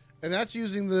 And that's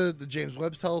using the James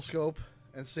Webb telescope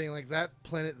and saying like that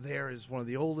planet there is one of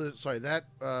the oldest. Sorry, that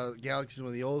galaxy is one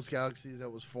of the oldest galaxies that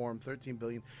was formed, 13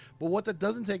 billion. But what that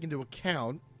doesn't take into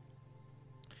account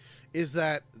is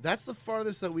that that's the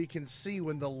farthest that we can see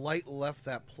when the light left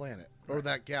that planet or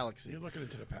that galaxy. You're looking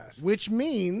into the past. Which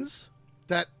means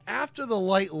that after the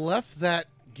light left that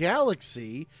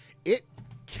galaxy, it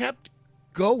kept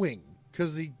going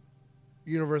because the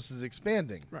universe is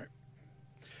expanding. Right.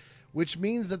 Which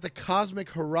means that the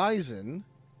cosmic horizon,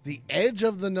 the edge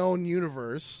of the known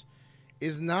universe,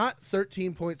 is not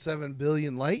 13.7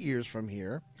 billion light years from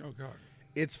here. Oh, God.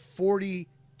 It's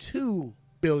 42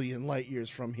 billion light years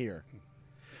from here.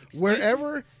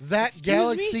 Wherever that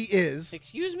galaxy is.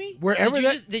 Excuse me? Wherever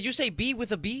did you say B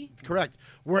with a B? Correct.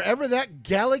 Wherever that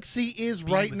galaxy is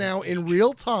right now in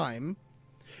real time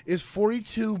is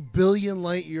 42 billion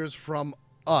light years from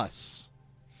us.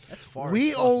 That's far. We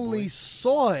as fuck, only boy.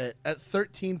 saw it at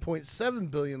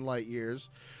 13.7 billion light years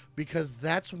because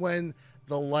that's when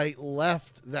the light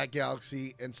left that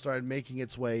galaxy and started making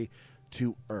its way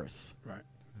to Earth. Right.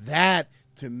 That,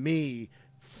 to me,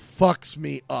 fucks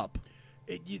me up.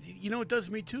 You know, it does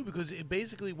me too, because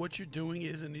basically what you're doing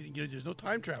is, and you know, there's no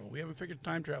time travel. We haven't figured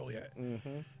time travel yet. Mm-hmm.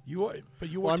 You are, but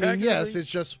you Well, are. I mean, technically- yes, it's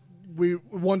just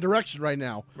one direction right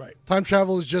now. Right. Time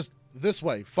travel is just this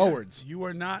way, forwards. You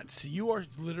are not. You are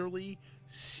literally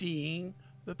seeing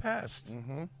the past.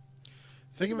 Mm-hmm.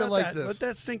 Think of About it like that. this. Let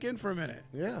that sink in for a minute.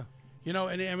 Yeah. You know,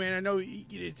 and I mean, I know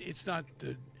it's not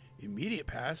the immediate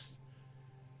past,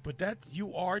 but that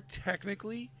you are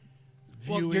technically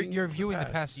viewing. Well, you're viewing the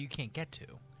past that you can't get to.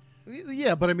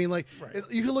 Yeah, but I mean, like, Right.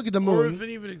 you can look at the Or if moon. it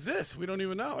even exists, we don't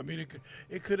even know. I mean,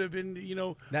 it could have been, you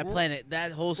know, That planet,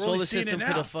 that whole we're only solar seeing it system now.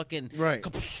 could have fucking. Right.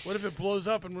 What if it blows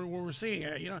up and we're seeing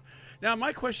it? You know. Now,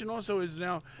 my question also is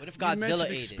now. What if you Godzilla mentioned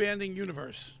ate it? expanding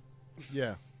universe?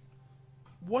 Yeah.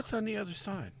 What's on the other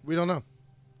side? We don't know.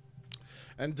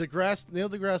 And Neil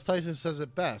deGrasse Tyson says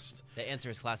it best. The answer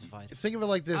is classified. Think of it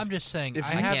like this. I'm just saying, If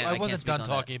I you- I wasn't can't speak done on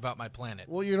talking about my planet.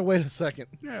 Well, you're going to wait a second.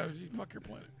 Yeah, fuck your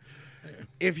planet.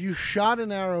 If you shot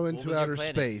an arrow was into your outer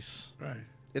planet? space, Right.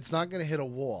 it's not going to hit a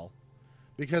wall.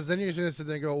 Because then you're going to sit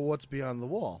there and go, well, what's beyond the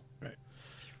wall? Right.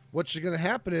 What's going to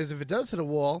happen is if it does hit a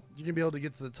wall, you're going to be able to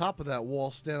get to the top of that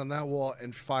wall, stand on that wall,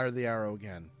 and fire the arrow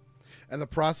again. And the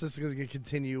process is going to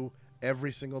continue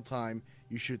every single time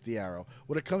you shoot the arrow.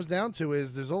 What it comes down to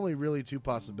is there's only really two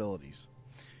possibilities.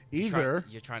 Either,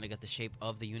 You're trying to get the shape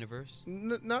of the universe.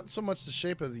 not so much the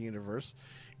shape of the universe,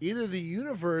 either the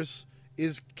universe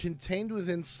is contained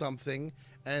within something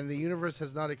and the universe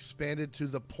has not expanded to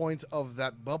the point of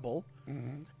that bubble,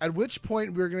 at which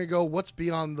point we're going to go, what's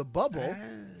beyond the bubble?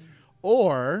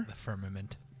 Or, The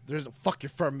firmament. there's a fuck your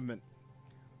firmament.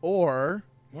 Or,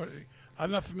 What,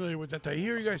 I'm not familiar with that. I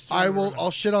hear you guys.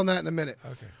 I'll shit on that in a minute.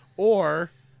 Okay.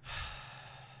 Or,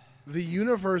 the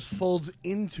universe folds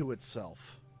into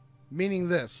itself. Meaning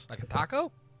this, Like a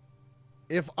taco?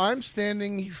 if I'm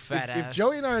standing, You fat if ass.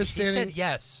 Joey and I are He standing, said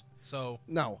yes. So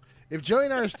no, if Joey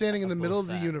and I are standing in the Both middle of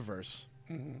the fat. universe,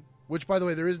 which by the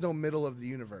way, there is no middle of the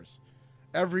universe.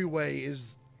 Every way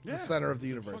is the center of the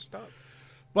universe. Fucked up.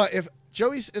 But if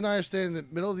Joey and I are standing in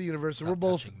the middle of the universe and Stop we're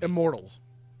both touching me. immortals,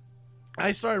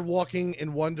 I started walking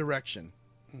in one direction.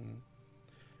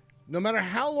 No matter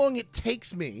how long it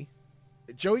takes me,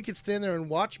 Joey could stand there and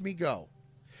watch me go.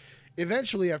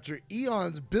 Eventually, after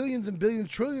eons, billions and billions,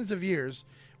 trillions of years,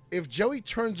 if Joey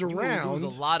turns You will around, lose a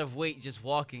lot of weight just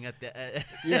walking at the.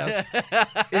 yes,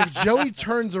 if Joey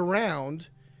turns around,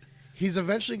 he's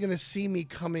eventually going to see me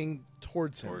coming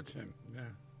towards him. Towards him. Yeah.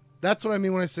 That's what I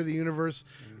mean when I say the universe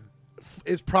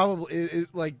is probably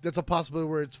like that's a possibility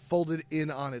where it's folded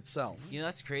in on itself. You know,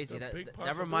 that's crazy. It's a That big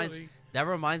that reminds possibility. that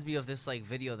reminds me of this like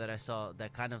video that I saw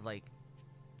that kind of like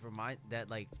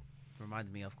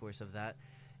reminded me, of course, of that.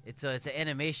 It's an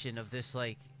animation of this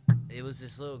like it was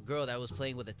this little girl that was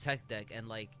playing with a tech deck and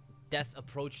like death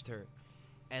approached her,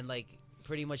 and like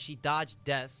pretty much she dodged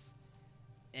death,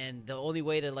 and the only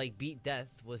way to like beat death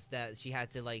was that she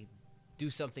had to like do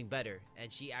something better,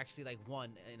 and she actually like won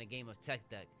in a game of tech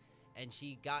deck, and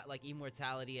she got like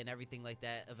immortality and everything like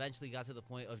that. Eventually got to the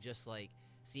point of just like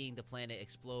seeing the planet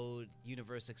explode,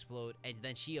 universe explode, and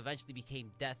then she eventually became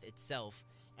death itself,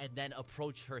 and then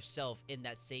approached herself in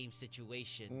that same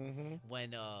situation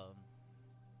when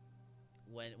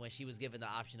she was given the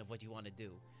option of what you want to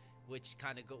do, which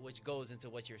kind of which goes into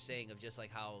what you're saying of just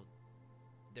like how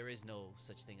there is no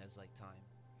such thing as like time.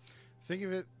 Think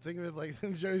of it like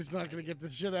Joey's not going to get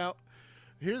this shit out.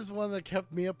 Here's one that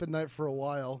kept me up at night for a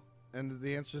while, and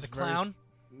the answer is The clown?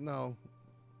 No,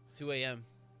 2 a.m.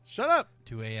 shut up.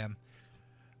 2 a.m.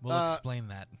 We'll explain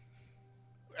that.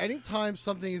 Anytime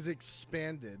something is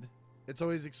expanded, it's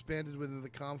always expanded within the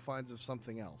confines of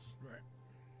something else. Right.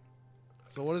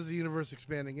 So what is the universe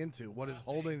expanding into? What is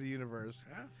holding the universe?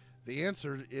 Yeah. The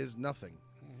answer is nothing.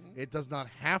 It does not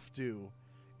have to.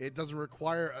 It doesn't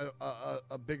require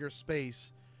a bigger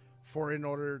space in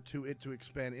order to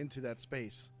expand into that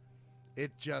space.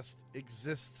 It just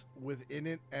exists within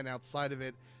it and outside of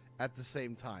it at the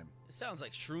same time. It sounds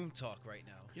like shroom talk right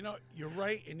now. You know, you're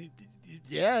right, and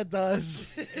Yeah, it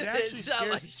does. it It actually sounds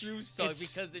scares like shroom talk it's-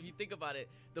 because if you think about it,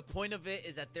 the point of it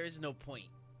is that there is no point.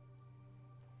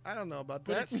 I don't know about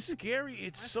But that. it's scary.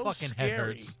 It's My so fucking head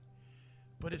scary, hurts.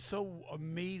 but it's so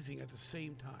amazing at the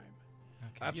same time.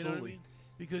 Okay. You know what I Absolutely. mean?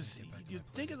 Because Get back to you my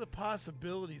think of the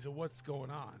possibilities of what's going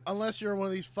on. Unless you're one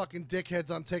of these fucking dickheads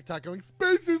on TikTok going,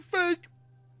 space is fake.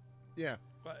 Yeah.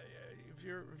 But if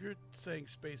you're saying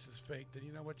space is fake, then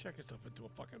you know what? Check yourself into a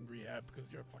fucking rehab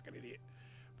because you're a fucking idiot.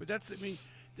 But that's, I mean,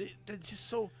 they're just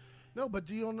so. No, but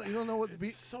you don't know what.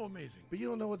 It's so amazing. But you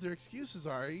don't know what their excuses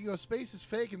are. You go, space is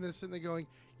fake, and they're sitting there going,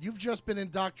 you've just been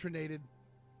indoctrinated.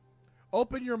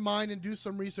 Open your mind and do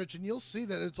some research, and you'll see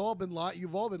that it's all been lied.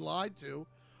 You've all been lied to,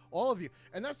 all of you.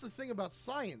 And that's the thing about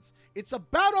science. It's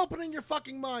about opening your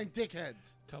fucking mind,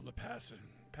 dickheads. Tell them to pass it.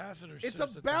 Pass it or It's sit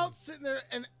it about down. sitting there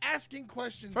and asking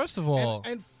questions. First of all,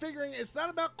 and figuring. It's not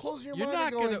about closing your you're mind not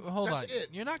and going, gonna hold on. that's it.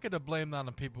 You're not gonna blame that on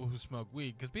the people who smoke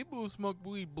weed because people who smoke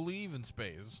weed believe in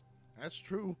space. That's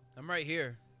true. I'm right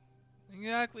here.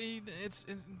 Exactly.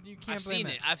 You can't I've blame seen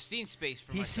that. it. I've seen space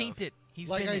for He's myself. seen it. He's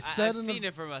Like been I it. said I've in the- seen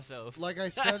it for myself. Like I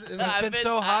said, in I've been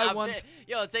so high I've one-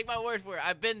 Yo, take my word for it.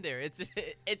 I've been there.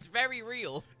 It's very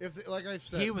real. like I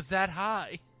said, He was that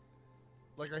high.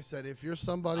 like I said, if you're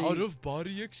somebody Out of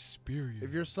body experience.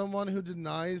 if you're someone who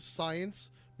denies science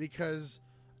because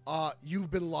you've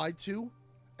been lied to,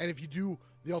 and if you do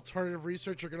the alternative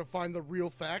research, you're going to find the real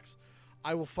facts,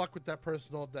 I will fuck with that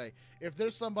person all day. If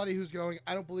there's somebody who's going,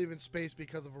 I don't believe in space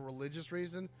because of a religious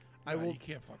reason, I No, will. You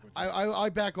can't fuck with I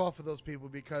back off of those people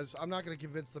because I'm not going to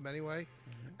convince them anyway.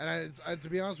 And to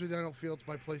be honest with you, I don't feel it's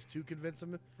my place to convince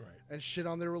them Right. and shit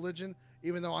on their religion.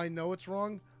 Even though I know it's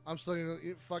wrong, I'm still going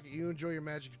to fuck it. You enjoy your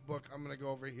magic book. I'm going to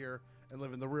go over here and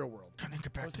live in the real world. Can I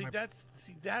get back Well, to see, my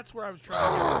that's where I was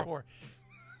trying to get before.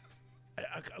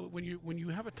 When you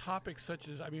have a topic such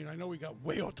as, I mean, I know we got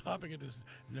way off topic of this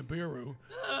Nibiru,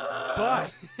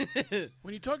 but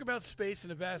when you talk about space and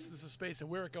the vastness of space and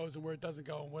where it goes and where it doesn't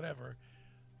go and whatever,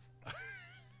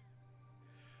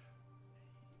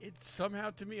 it's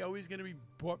somehow to me always going to be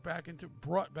brought back into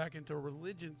a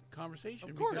religion conversation.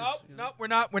 Of course. Because, No, no,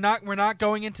 we're not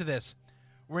going into this.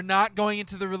 We're not going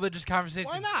into the religious conversation.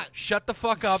 Why not? Shut the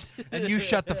fuck up, and you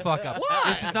shut the fuck up. Why?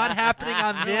 This is not happening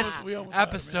on this we almost got it, man.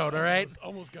 episode, all right?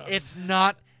 Almost got it. It's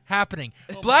not happening.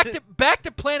 Oh, Back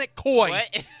to Planet Koi.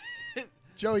 What?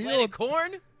 Joe, you know Planet what,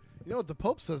 corn? you know what the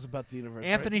Pope says about the universe,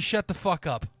 Anthony, shut the fuck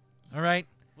up. All right?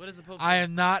 What is the Pope I say?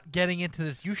 am not getting into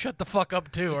this. You shut the fuck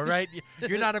up too, all right?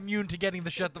 You're not immune to getting the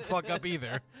shut the fuck up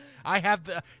either. I have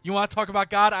the you want to talk about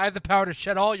God? I have the power to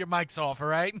shut all your mics off, all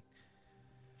right?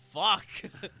 Fuck.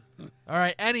 All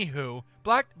right, anywho,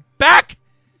 back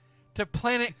to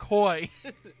Planet Koi.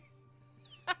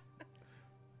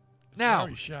 Now,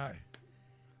 Very shy.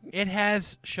 it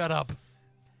has shut up.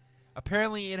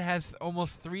 Apparently, it has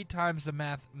almost 3 times the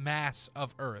mass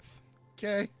of Earth.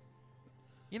 Okay.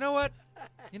 You know what?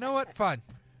 Fine.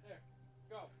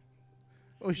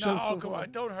 Oh, he shut No, himself come off.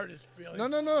 on, don't hurt his feelings.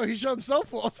 No. He shut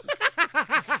himself off.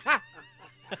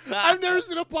 I've never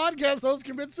seen a podcast host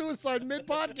commit suicide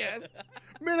mid-podcast,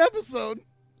 mid-episode.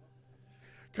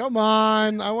 Come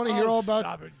on. I want to hear all about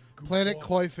Stop it, Planet goofball.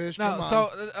 Koi fish. No, Come on.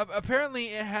 so apparently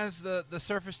it has the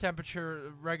surface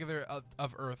temperature regular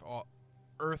of Earth.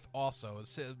 Earth also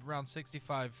is around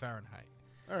 65 Fahrenheit.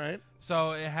 All right.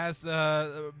 So it has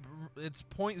it's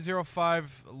 0.05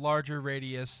 larger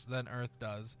radius than Earth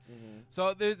does. Mm-hmm.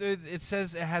 So it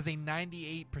says it has a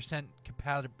 98%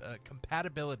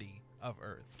 compatibility of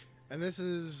Earth. And this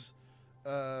is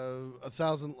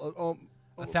 1,000.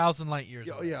 1,000 light years.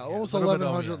 Yeah, away. yeah, almost a little bit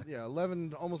over 1,100. there. Yeah,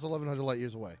 11, almost 1,100 light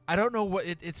years away. I don't know what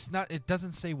it's not. It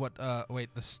doesn't say what. Wait,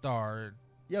 the star.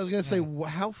 Yeah, I was gonna say,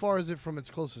 how far is it from its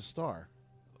closest star?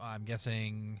 I'm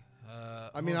guessing.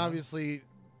 I mean, obviously,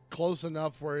 close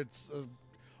enough where it's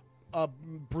a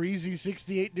breezy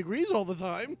 68 degrees all the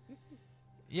time.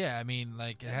 Yeah, I mean,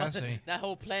 like it has to. That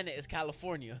whole planet is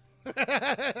California.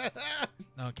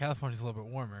 No, California's a little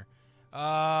bit warmer.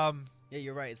 Yeah,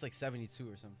 you're right. It's like 72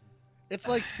 or something. It's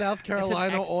like South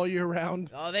Carolina all year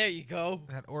round. Oh, there you go.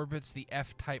 That orbits the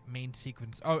F-type main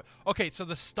sequence. Oh, okay. So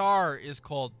the star is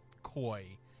called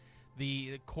Koi,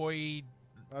 the Koi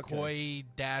Okay.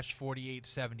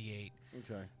 Koi-4878.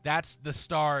 Okay. That's the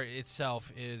star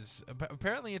itself. Is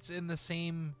apparently it's in the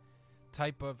same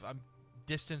type of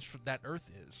distance that Earth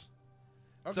is.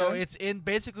 So Okay. it's in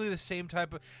basically the same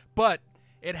type of, but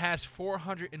It has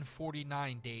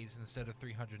 449 days instead of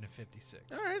 356.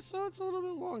 All right, so it's a little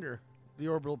bit longer. The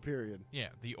orbital period. Yeah,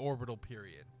 the orbital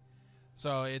period.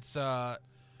 So it's a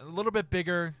little bit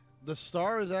bigger. The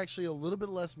star is actually a little bit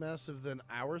less massive than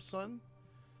our sun,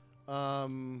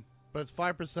 but it's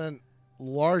 5%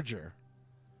 larger.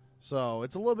 So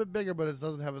it's a little bit bigger, but it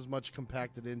doesn't have as much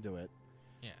compacted into it.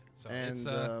 Yeah, so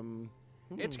And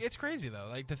it's crazy though.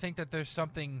 Like to think that there's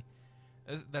something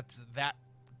that's that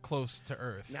close to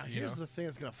Earth. now you here's know? the thing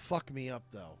that's gonna fuck me up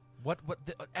though.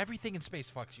 Everything in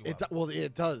space fucks you up.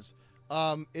 It does.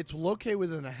 It's located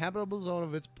within a habitable zone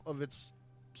of its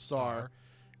star.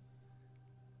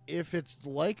 If it's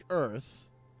like Earth,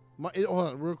 hold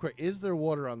on, real quick. Is there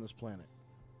water on this planet?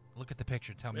 Look at the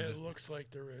picture. Tell me. It looks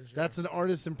like there is. Yeah. That's an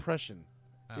artist's impression.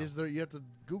 Oh. Is there? You have to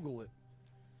Google it.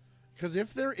 Because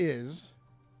if there is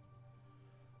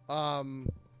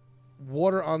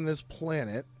water on this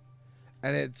planet,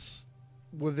 and it's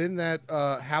within that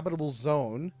habitable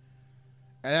zone,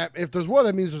 and if there's water,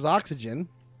 that means there's oxygen.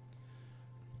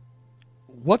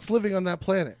 What's living on that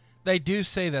planet? They do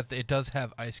say that it does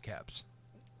have ice caps.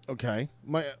 Okay.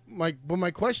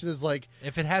 My question is like,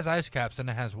 If it has ice caps, then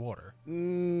it has water.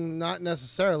 not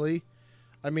necessarily.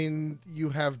 I mean, you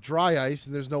have dry ice,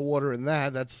 and there's no water in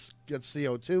that. That's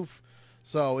CO2.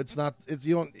 So it's not. It's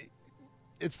you don't.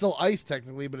 It's still ice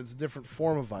technically, but it's a different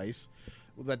form of ice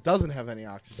that doesn't have any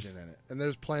oxygen in it. And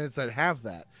there's planets that have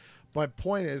that. My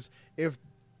point is, if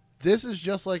this is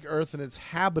just like Earth and it's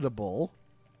habitable,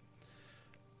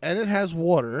 and it has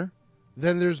water,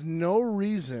 then there's no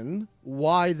reason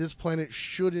why this planet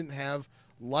shouldn't have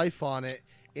life on it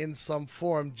in some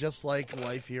form, just like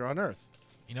life here on Earth.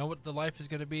 You know what the life is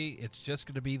going to be? It's just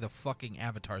going to be the fucking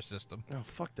Avatar system. Oh,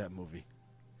 fuck that movie.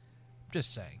 I'm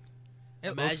just saying.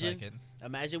 It looks like it.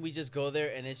 Imagine we just go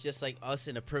there and it's just like us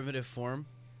in a primitive form.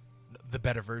 The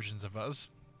better versions of us.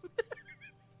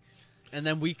 And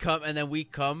then we come, and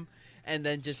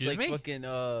then just Excuse like me? fucking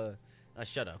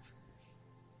shut up.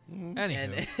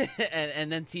 Anywho.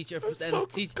 And then teach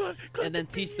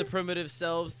teach the primitive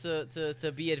selves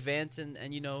to be advanced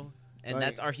and you know, and Like-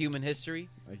 that's our human history.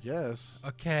 I guess.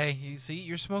 Okay, you see,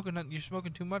 you're smoking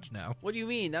too much now. What do you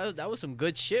mean? That was some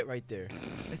good shit right there.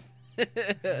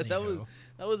 that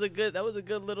was a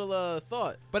good little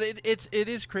thought. But it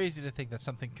is crazy to think that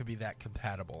something could be that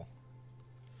compatible.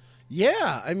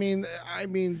 Yeah, I mean,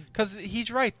 Because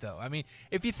he's right, though. I mean,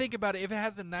 if you think about it, if it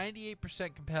has a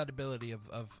 98% compatibility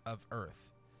of Earth,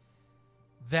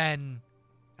 then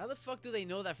How the fuck do they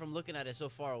know that from looking at it so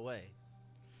far away?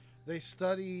 they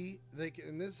study.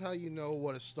 And this is how you know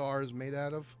what a star is made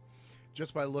out of,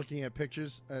 just by looking at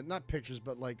pictures. Not pictures,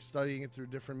 but like studying it through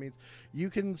different means. You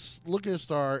can look at a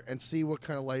star and see what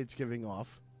kind of light it's giving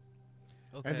off,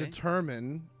 and Okay.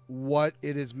 determine what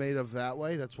it is made of that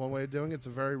way. That's one way of doing it. It's a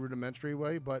very rudimentary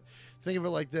way, but think of it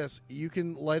like this. You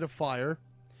can light a fire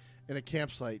in a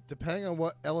campsite. Depending on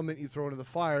what element you throw into the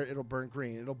fire, it'll burn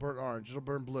green, it'll burn orange, it'll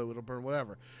burn blue, it'll burn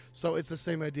whatever. So it's the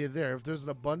same idea there. If there's an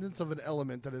abundance of an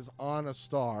element that is on a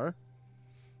star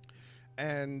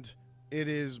and it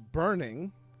is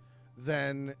burning,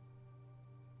 then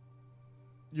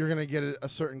you're going to get a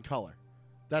certain color.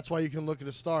 That's why you can look at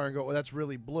a star and go, well, that's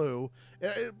really blue.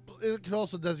 It can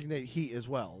also designate heat as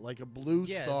well. Like a blue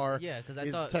star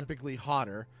is typically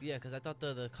hotter. Yeah, because I thought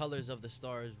the colors of the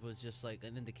stars was just like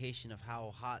an indication of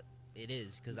how hot it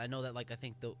is. Because I know that like I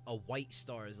think a white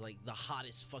star is like the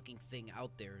hottest fucking thing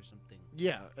out there or something.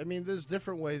 Yeah, I mean, there's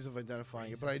different ways of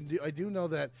identifying it, but I do know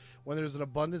that when there's an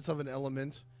abundance of an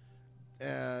element,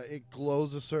 it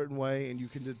glows a certain way, and you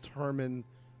can determine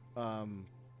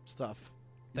stuff.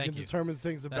 You can determine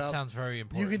things about. that sounds very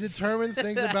important. You can determine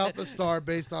things about the star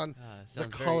based on the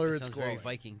color it's sounds glowing. very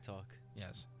Viking talk.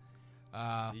 Yes.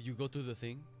 Did you go through the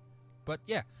thing? But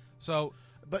yeah, so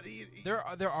But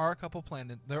there are a couple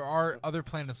planets. There are other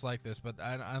planets like this, but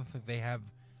I don't think they have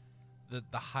the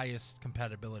highest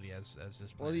compatibility as this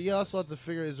planet. well, you also have to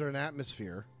figure: is there an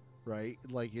atmosphere, right?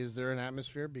 Like, is there an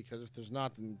atmosphere? Because if there's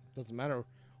not, then it doesn't matter.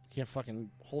 We can't fucking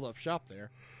hold up shop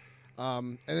there.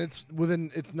 And it's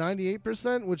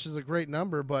 98%, which is a great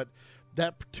number, but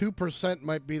that 2%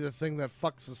 might be the thing that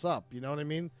fucks us up. You know what I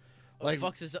mean? Like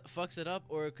fucks it up,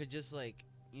 or it could just like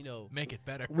make it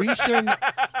better. We share.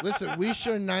 Listen, we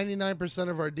share 99%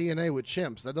 of our DNA with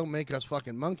chimps. That don't make us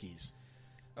fucking monkeys.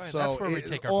 All right, that's where we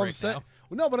take our break now.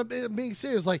 No, but I'm being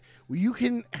serious. Like, you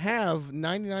can have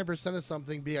 99% of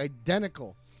something be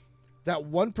identical. That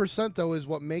 1%, though, is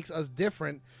what makes us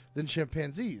different than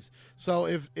chimpanzees. So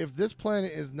if this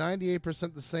planet is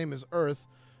 98% the same as Earth,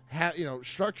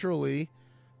 structurally,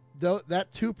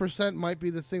 that 2% might be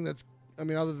the thing that's I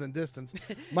mean, other than distance,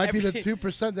 might be the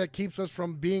 2% that keeps us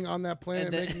from being on that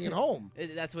planet and making it home.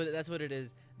 That's what it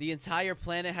is. The entire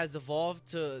planet has evolved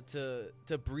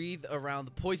to breathe around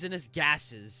the poisonous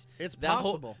gases. It's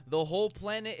possible. The whole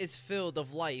planet is filled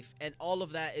of life, and all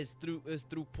of that is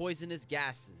through poisonous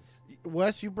gases.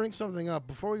 Wes, you bring something up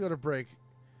before we go to break.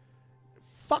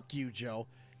 Fuck you, Joe.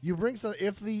 You bring something.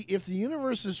 If the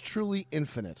universe is truly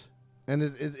infinite, and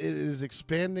it is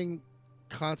expanding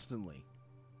constantly,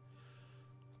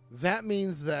 that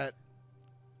means that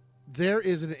there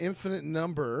is an infinite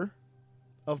number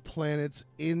of planets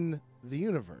in the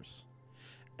universe.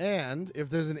 And if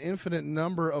there's an infinite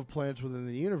number of planets within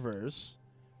the universe,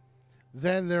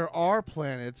 then there are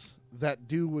planets that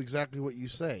do exactly what you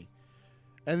say.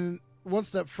 And one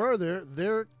step further,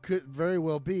 there could very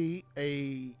well be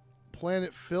a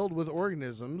planet filled with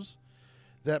organisms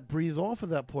that breathe off of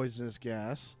that poisonous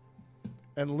gas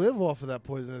and live off of that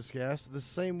poisonous gas the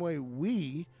same way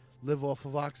we live off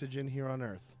of oxygen here on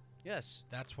Earth. Yes.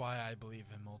 That's why I believe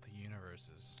in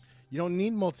multi-universes. You don't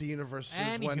need multi-universes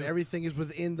when everything is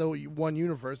within the one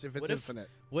universe if it's infinite.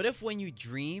 What if when you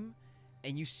dream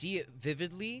and you see it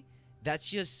vividly,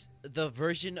 that's just the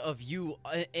version of you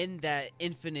in that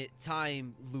infinite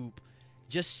time loop,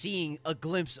 just seeing a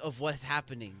glimpse of what's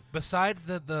happening? Besides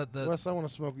the Wes, I want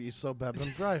to smoke with you so bad, but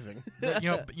I'm driving.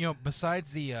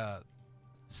 Besides the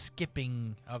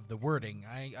skipping of the wording,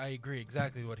 I agree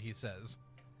exactly what he says.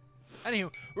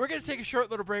 Anyway, we're going to take a short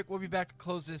little break. We'll be back to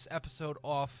close this episode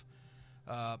off.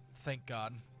 Thank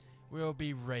God. We'll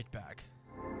be right back.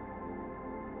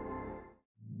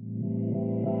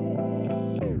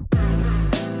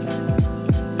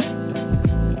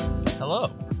 Hello,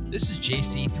 this is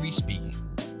JC3 speaking.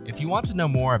 If you want to know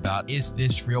more about Is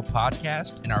This Real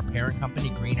Podcast and our parent company,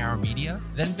 Green Hour Media,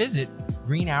 then visit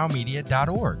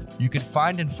greenhourmedia.org. You can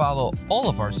find and follow all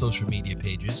of our social media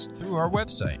pages through our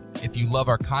website. If you love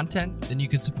our content, then you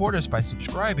can support us by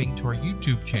subscribing to our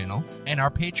YouTube channel and our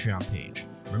Patreon page.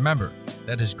 Remember,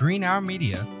 that is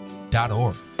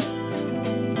greenhourmedia.org.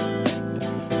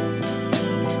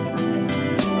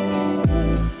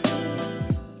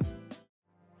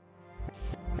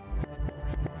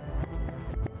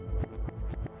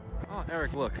 Oh,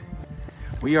 Eric, look.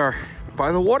 We are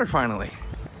by the water finally.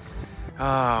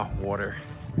 Ah, water.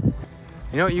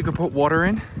 You know what you can put water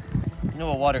in? You know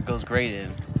what water goes great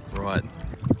in? What?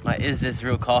 My Is This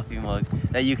Real coffee mug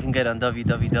that you can get on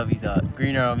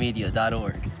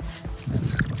www.greenarrowmedia.org.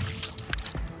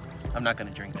 I'm not gonna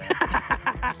drink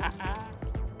that.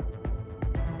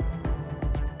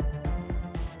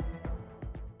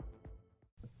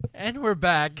 And we're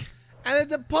back. And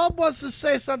the pub wants to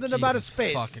say something about Jesus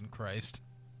space. fucking Christ.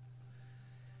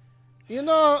 You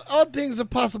know, all things are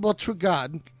possible through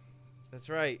God. That's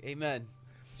right. Amen.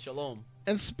 Shalom.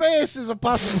 And space is a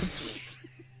possible too.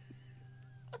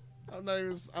 I'm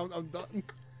done.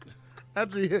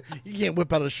 After you can't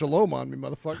whip out a shalom on me,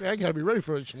 motherfucker. I gotta be ready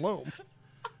for a shalom.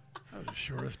 That was the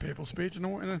shortest papal speech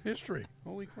in history.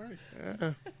 Holy Christ.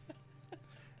 Yeah.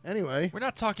 Anyway. We're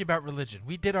not talking about religion.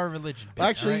 We did our religion bit.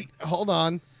 Actually, right? Hold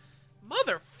on.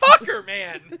 Motherfucker,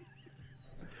 man!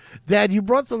 Dad, you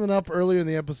brought something up earlier in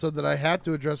the episode that I had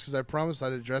to address because I promised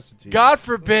I'd address it to you. God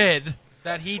forbid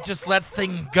that he just lets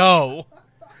things go.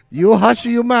 You hush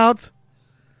your mouth.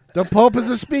 The Pope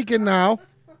is speaking now.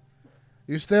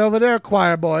 You stay over there,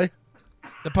 choir boy.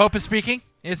 The Pope is speaking?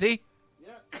 Is he?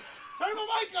 Yeah. Turn the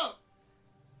mic up.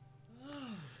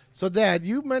 So, Dad,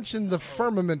 you mentioned the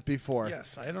firmament before.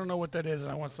 Yes, I don't know what that is,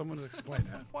 and I want someone to explain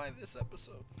that. Why this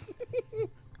episode?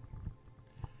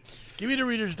 Give me the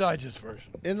Reader's Digest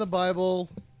version. In the Bible,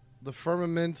 the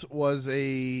firmament was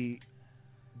a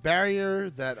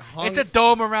barrier that hung... It's a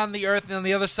dome around the earth, and on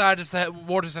the other side is the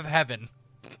waters of heaven.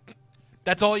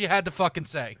 That's all you had to fucking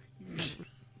say.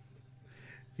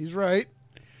 He's right.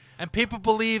 And people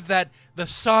believe that the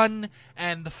sun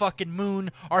and the fucking moon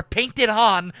are painted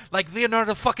on like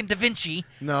Leonardo fucking da Vinci.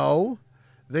 No.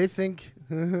 They think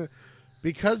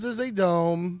because there's a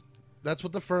dome, that's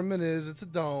what the firmament is. It's a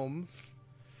dome.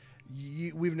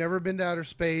 We've never been to outer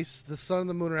space. The sun and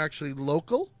the moon are actually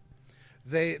local.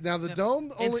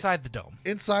 Dome... Inside the dome.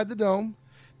 Inside the dome.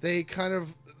 They kind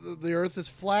of... The earth is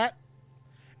flat.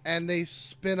 And they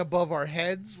spin above our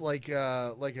heads like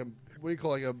a what do you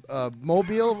call it, like a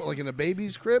mobile, like in a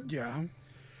baby's crib. Yeah.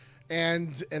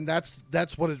 And that's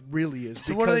what it really is.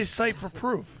 So what do they cite for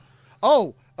proof?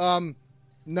 Oh,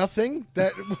 nothing.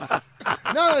 That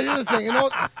no. Here's the thing. You know,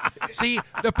 See,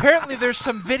 apparently there's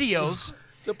some videos.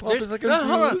 the Pope is like hold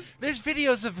on. confused. There's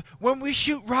videos of when we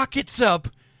shoot rockets up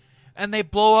and they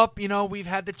blow up. You know, we've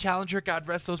had the Challenger. God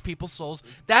rest those people's souls.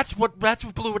 That's what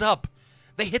blew it up.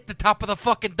 They hit the top of the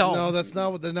fucking dome. No, that's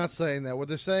not what they're not saying. That what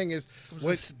they're saying is, It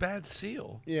was a bad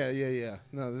seal. yeah.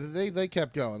 No, they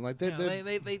kept going. Like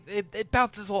It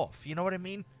bounces off. You know what I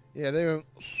mean? they went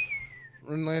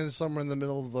and landed somewhere in the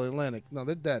middle of the Atlantic. No,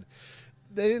 they're dead.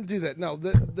 They didn't do that. No,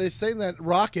 they're saying that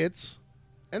rockets,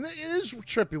 and it is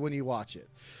trippy when you watch it.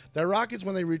 That rockets,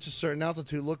 when they reach a certain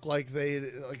altitude, look like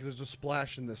there's a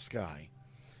splash in the sky.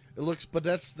 It looks, but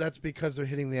that's because they're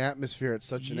hitting the atmosphere at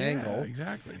such an angle,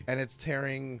 exactly, and it's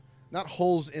tearing not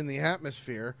holes in the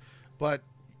atmosphere, but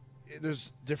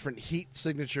there's different heat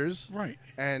signatures, right?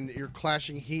 And you're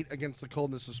clashing heat against the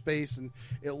coldness of space, and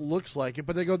it looks like it,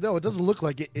 but they go, no, it doesn't look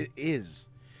like it. It is.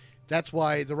 That's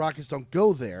why the rockets don't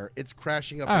go there. It's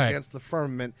crashing up against the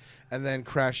firmament and then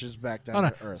crashes back down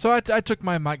to Earth. So I took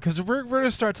my mic because we're going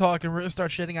to start talking. We're going to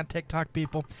start shitting on TikTok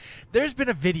people. There's been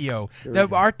a video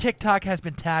that our TikTok has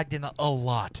been tagged in a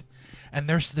lot. And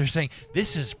they're saying,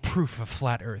 this is proof of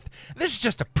flat Earth. This is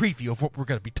just a preview of what we're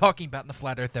going to be talking about in the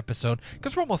Flat Earth episode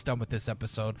because we're almost done with this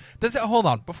episode. Hold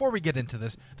on. Before we get into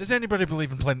this, does anybody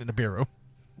believe in Planet Nibiru?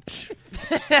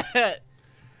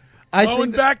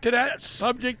 Going back to that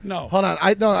subject, no. Hold on,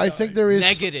 I think there is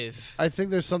negative. I think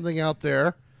there's something out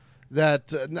there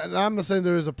that I'm not saying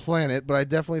there is a planet, but I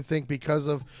definitely think because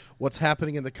of what's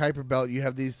happening in the Kuiper Belt, you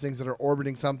have these things that are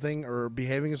orbiting something or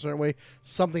behaving a certain way.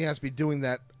 Something has to be doing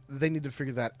that. They need to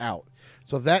figure that out.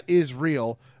 So that is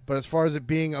real. But as far as it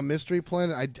being a mystery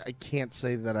planet, I can't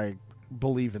say that I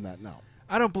believe in that. No.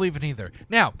 I don't believe it either.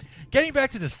 Now, getting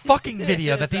back to this fucking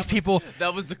video that these people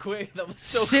That was the quick. That was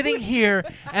so sitting quick. here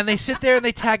and they sit there and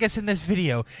they tag us in this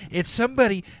video. It's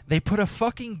somebody, they put a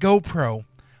fucking GoPro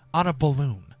on a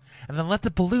balloon and then let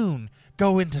the balloon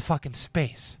go into fucking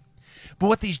space. But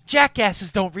what these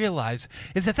jackasses don't realize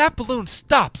is that balloon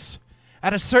stops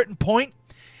at a certain point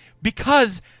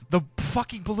because the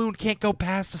fucking balloon can't go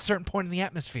past a certain point in the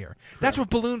atmosphere. That's what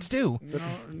balloons do.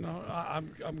 No,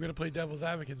 I'm going to play devil's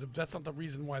advocate. That's not the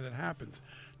reason why that happens.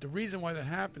 The reason why that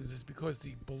happens is because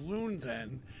the balloon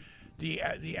then, the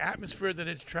atmosphere that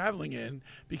it's traveling in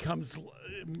becomes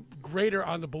greater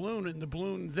on the balloon, and the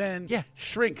balloon then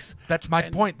shrinks. That's my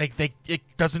point. It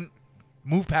doesn't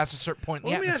move past a certain point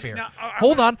in the atmosphere.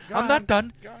 Hold on, I'm not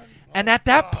done. And at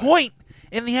that point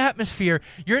in the atmosphere,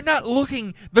 you're not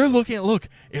looking. They're looking at, look,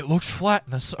 it looks flat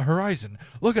in the horizon.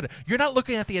 Look at it. You're not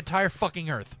looking at the entire fucking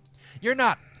Earth. You're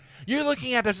not. You're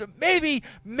looking at maybe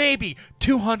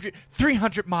 200,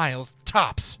 300 miles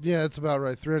tops. Yeah, that's about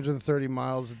right. 330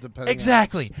 miles, depending.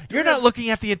 Exactly. You're not looking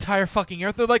at the entire fucking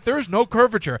Earth. They're like, there is no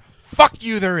curvature. Fuck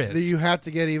you, there is. You have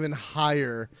to get even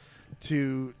higher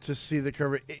to see the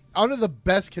curvature. Under the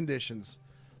best conditions,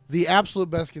 the absolute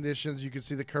best conditions, you can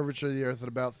see the curvature of the Earth at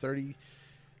about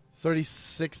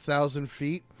 36,000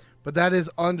 feet. But that is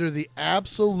under the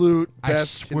absolute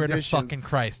best I swear conditions, to fucking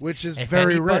Christ. which is if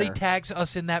very rare. If anybody tags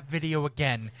us in that video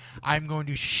again, I'm going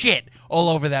to shit all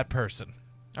over that person.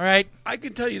 All right? I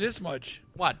can tell you this much.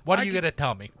 What? What are you going to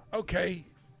tell me? Okay.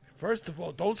 First of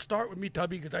all, don't start with me,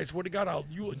 Tubby, because I swear to God,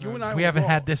 you and I We will haven't brawl.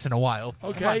 had this in a while.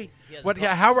 Okay. What?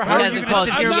 Yeah, how are you going to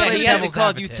sit here and play He hasn't devil's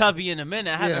called you advocate? Tubby in a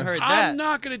minute. I haven't heard that. I'm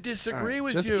not going to disagree All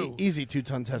right, with just you. easy,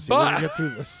 two-ton Tessie. But- We're going to get through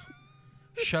this.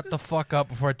 Shut the fuck up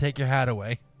before I take your hat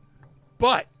away.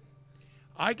 But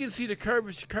I can see the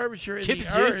curvature in the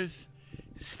Earth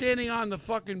standing on the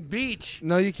fucking beach.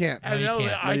 No, you can't. And No, you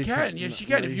can't. I you can. can't. Yes, you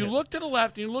No, can. no, If you you can't. look to the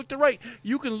left and you look to the right,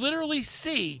 you can literally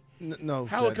see No,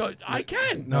 how it Dad. goes. I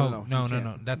can. No, No. you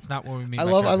can't. That's not what we mean. I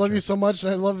by love you curvature. so much,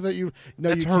 and I love that you. No,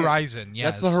 That's you can't. horizon. Yes.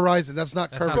 That's the horizon. That's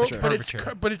not That's not curvature. the But curvature.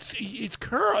 it's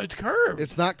curved. It's curved.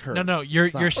 It's not curved. No, you're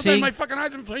It's not. you're Well, then seeing. my fucking eyes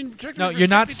have been playing tricks No, on me for you're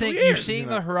not 62 seeing. years. You're seeing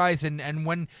the horizon, and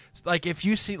when, like, if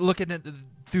you see looking at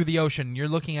through the ocean, you're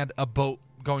looking at a boat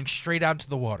going straight out to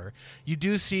the water. You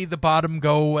do see the bottom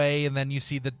go away, and then you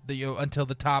see the until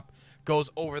the top goes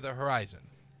over the horizon.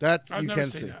 That I've you never can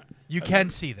seen see. that. You can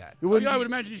see that, You Well, wouldn't- yeah, I would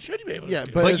imagine you should be able to Yeah,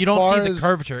 see but it. but as you don't far see the as-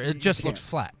 curvature. It you just can't. looks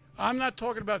flat. I'm not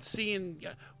talking about seeing.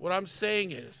 What I'm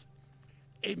saying is,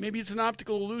 maybe it's an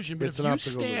optical illusion, but It's if an you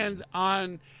optical stand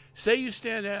on, say you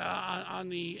stand on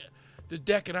the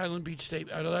deck at Island Beach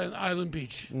Island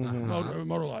Beach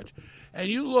Motor Lodge, and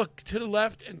you look to the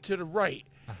left and to the right,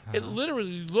 it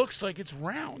literally looks like it's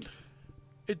round.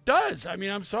 It does. I mean,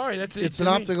 I'm sorry. It's an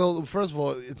optical. First of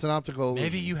all, it's an optical.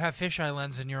 Maybe you have fisheye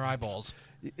lens in your eyeballs.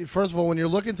 First of all, when you're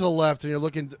looking to the left and you're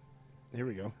looking, here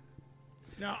we go.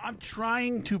 Now, I'm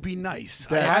trying to be nice.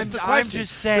 Dad, I asked the I'm question.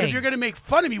 just But saying. if you're going to make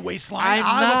fun of me, waistline, I'm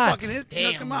I'll not. fucking hit.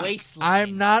 Damn, come on. waistline.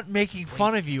 I'm not making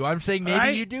fun of you. I'm saying maybe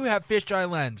Right? you do have fisheye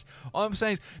lens. All I'm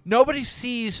saying is nobody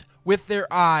sees with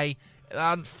their eye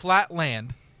on flat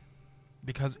land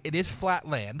because it is flat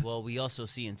land. Well, we also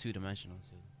see in 2-dimensional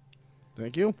too.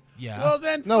 Thank you. Yeah. Well,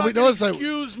 then, No, we fucking know it's like-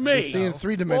 excuse We me. see in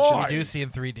 3 dimensions. Boy. I do see in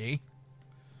 3D.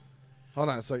 Hold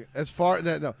on a second. As far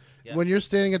no, Yeah. when you're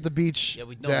standing at the beach, Yeah,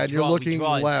 we Dad, we you're draw, looking we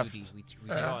draw left. In 2D. We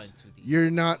draw in 2D. You're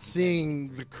not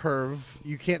seeing the curve.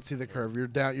 You can't see the curve. You're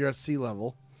down. You're at sea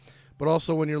level. But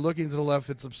also, when you're looking to the left,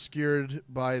 it's obscured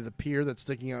by the pier that's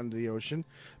sticking out into the ocean,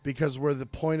 because where the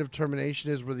point of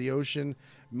termination is, where the ocean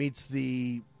meets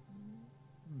the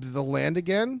land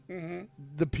again,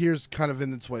 the pier's kind of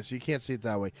in its way, so you can't see it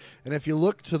that way. And if you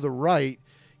look to the right,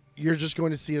 you're just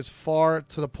going to see as far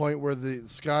to the point where the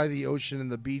sky, the ocean,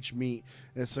 and the beach meet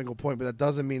in a single point. But that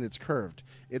doesn't mean it's curved.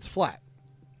 It's flat.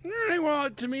 All right, well,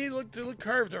 to me, it looked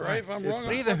curved, all right? If I'm wrong, I'm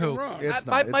Neither fucking who. wrong. It's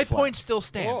My not. It's flat. point still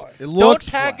stands. Boy. It Don't looks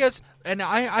tag flat. us, and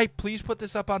I please put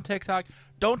this up on TikTok.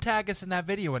 Don't tag us in that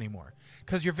video anymore,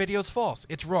 because your video's false.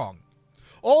 It's wrong.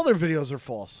 All their videos are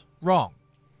false. Wrong.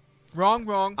 Wrong.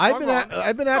 I've been at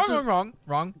this. Wrong.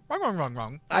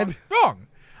 I've-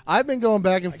 I've been going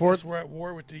back and I forth. guess we're at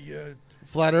war with the...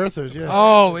 Flat Earthers, yeah.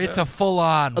 Oh, it's a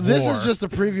full-on This war. is just a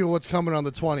preview of what's coming on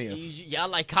the 20th. Y'all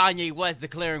like Kanye West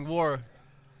declaring war.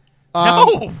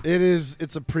 No!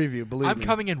 It's a preview. Believe I'm me.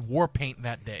 coming in war paint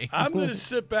that day. I'm going to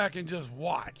sit back and just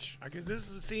watch. Because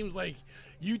seems like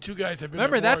you two guys have been...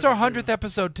 Remember, at that's war our together. 100th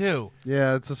episode, too.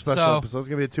 Yeah, it's a special So- episode. It's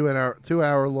gonna be a 2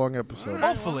 hour long episode.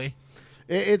 Hopefully.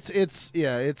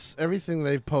 It's everything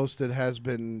they've posted has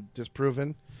been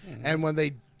disproven, and when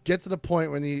they get to the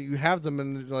point when you have them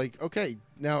and they're like, okay,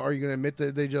 now are you gonna admit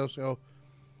that they just go?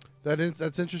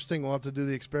 That's interesting. We'll have to do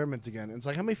the experiment again. And it's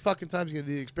like, how many fucking times are you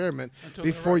gonna do the experiment Until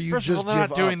they're before right. you First just of all, they're give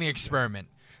not doing up? the experiment.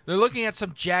 They're looking at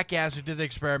some jackass who did the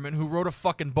experiment, who wrote a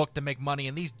fucking book to make money,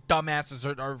 and these dumbasses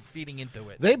are feeding into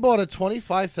it. They bought a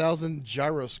 $25,000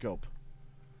 gyroscope.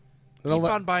 Keep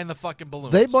on buying the fucking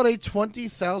balloons. They bought a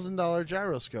 $20,000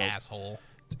 gyroscope. Asshole.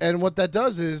 And what that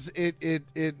does is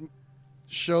it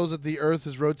shows that the Earth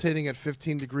is rotating at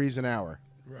 15 degrees an hour.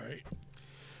 Right.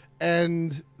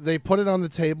 And they put it on the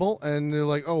table, and they're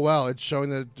like, "Oh wow, it's showing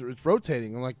that it's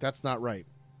rotating." I'm like, "That's not right."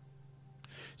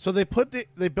 So they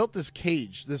built this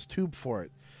cage, this tube for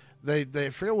it. They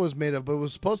forget what it was made of, but it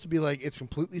was supposed to be like it's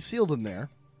completely sealed in there.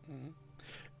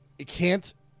 It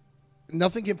can't.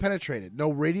 Nothing can penetrate it.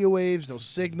 No radio waves, no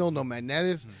signal, no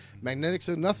magnetics,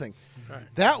 nothing. Right.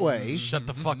 That way, Shut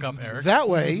the fuck up, Eric. that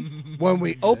way, when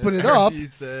we open it up,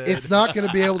 it's not going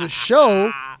to be able to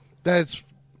show that it's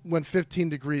went 15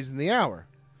 degrees in the hour.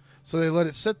 So they let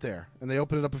it sit there, and they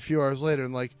open it up a few hours later,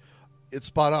 and like, it's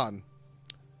spot on.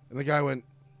 And the guy went,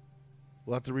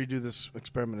 "We'll have to redo this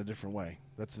experiment a different way."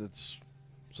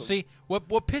 See, what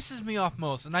pisses me off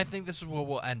most, and I think this is where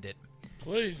we'll end it.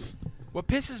 Please. What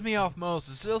pisses me off most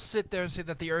is they'll sit there and say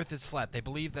that the Earth is flat. They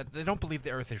don't believe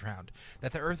the Earth is round.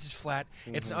 That the Earth is flat.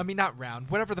 It's not round.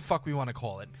 Whatever the fuck we want to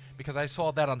call it, because I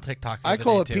saw that on TikTok. The I other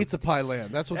call day, it too. Pizza Pie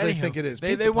Land. That's what they Anywho, think it is.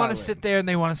 They Pizza want Pie to sit Land. there and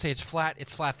they want to say it's flat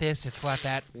this, it's flat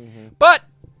that. But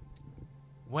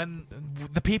when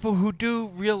the people who do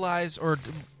realize or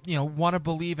want to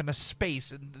believe in a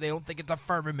space and they don't think it's a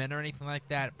firmament or anything like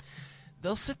that,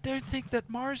 they'll sit there and think that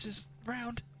Mars is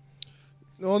round.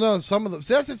 Well, no, some of them.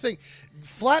 See, that's the thing.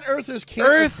 Flat Earthers can't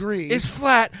Earth agree. is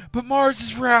flat, but Mars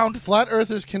is round. Flat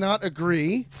Earthers cannot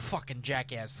agree. Fucking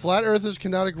jackasses. Flat Earthers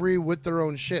cannot agree with their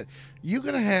own shit. You're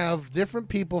going to have different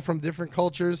people from different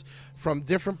cultures, from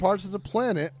different parts of the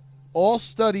planet, all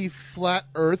study Flat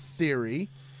Earth theory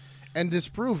and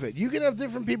disprove it. You can have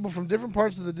different people from different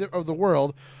parts of the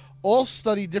world all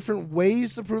study different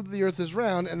ways to prove that the Earth is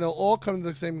round, and they'll all come to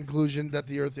the same conclusion that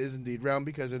the Earth is indeed round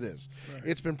because it is. Right.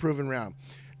 It's been proven round.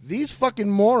 These fucking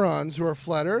morons who are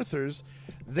Flat Earthers,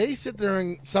 they sit there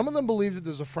and some of them believe that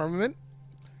there's a firmament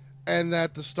and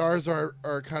that the stars are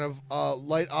kind of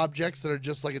light objects that are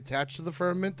just like attached to the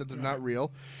firmament, that they're not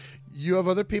real. You have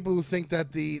other people who think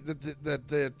that the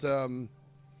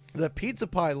Pizza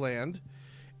Pie Land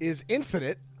is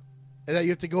infinite and that you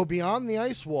have to go beyond the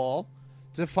ice wall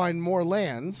to find more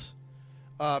lands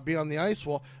beyond the ice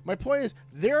wall. My point is,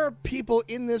 there are people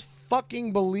in this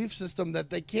fucking belief system that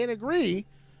they can't agree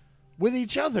with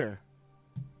each other.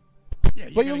 Yeah,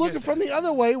 But you're looking from the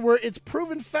other way where it's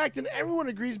proven fact and everyone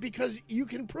agrees because you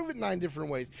can prove it 9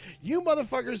 different ways. You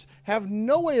motherfuckers have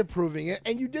no way of proving it,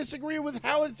 and you disagree with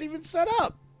how it's even set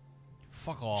up.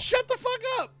 Fuck off. Shut the fuck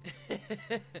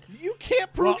up. You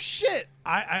can't prove shit.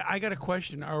 I got a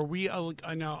question. Are we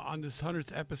now on this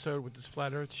 100th episode with this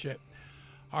flat Earth shit?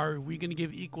 Are we going to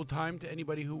give equal time to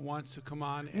anybody who wants to come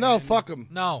on? No, fuck them.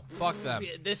 No, fuck them.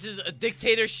 This is a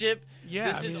dictatorship.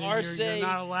 Yeah, this is you're- our you're say.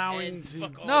 not allowing and to-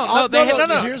 fuck No, all- no, no, they no,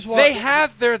 no. here's why- They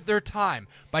have their time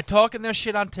by talking their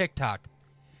shit on TikTok.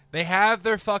 They have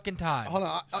their fucking time. Hold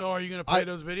on. So are you going to play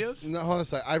those videos? No, hold on a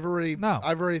second. I've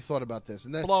already thought about this.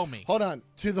 And then, Blow me. Hold on.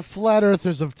 To the flat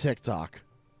earthers of TikTok.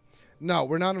 No,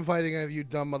 we're not inviting any of you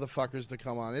dumb motherfuckers to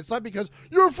come on. It's not because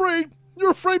you're afraid.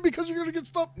 You're afraid because you're going to get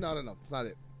stumped. No. It's not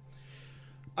it.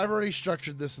 I've already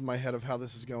structured this in my head of how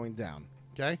this is going down.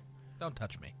 Okay? Don't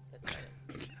touch me.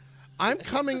 I'm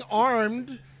coming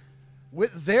armed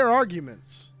with their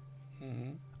arguments.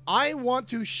 Mm-hmm. I want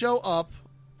to show up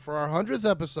for our 100th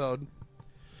episode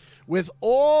with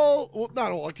all, well,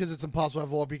 not all, because it's impossible to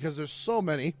have all, because there's so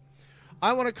many.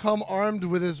 I want to come armed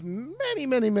with as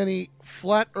many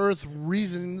flat earth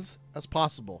reasons as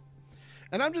possible.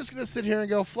 And I'm just going to sit here and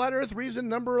go, flat earth reason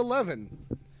number 11.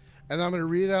 And I'm going to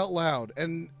read it out loud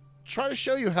and try to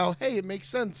show you how, hey, it makes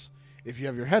sense if you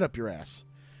have your head up your ass.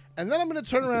 And then I'm going to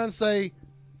turn around and say,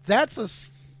 this is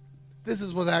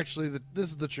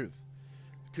the truth.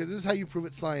 Because this is how you prove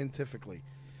it scientifically.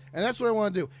 And that's what I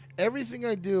want to do. Everything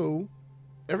I do,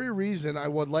 every reason, I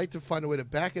would like to find a way to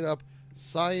back it up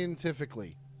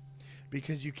scientifically.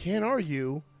 Because you can't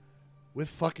argue with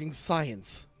fucking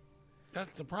science.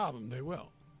 That's the problem. They will.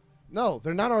 No,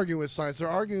 they're not arguing with science. They're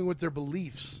arguing with their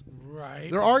beliefs. Right.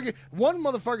 They're arguing. One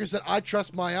motherfucker said, I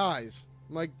trust my eyes.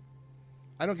 I'm like,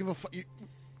 I don't give a fuck.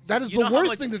 That is the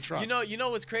worst thing to trust. You know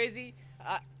what's crazy?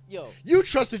 You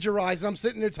trusted your eyes, and I'm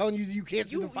sitting there telling you that you can't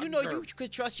see the fucking curve. You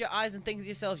could trust your eyes and think to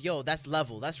yourself, yo, that's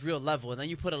level. That's real level. And then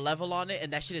you put a level on it,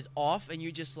 and that shit is off, and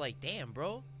you're just like, damn,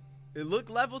 bro. It looked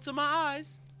level to my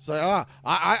eyes. So,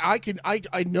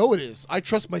 I know it is. I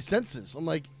trust my senses. I'm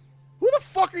like, who the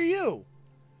fuck are you?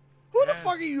 Who the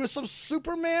fuck are you? Some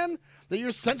Superman that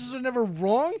your senses are never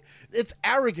wrong? It's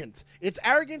arrogant. It's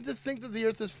arrogant to think that the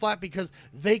earth is flat because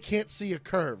they can't see a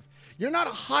curve. You're not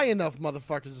high enough,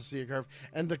 motherfuckers, to see a curve.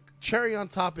 And the cherry on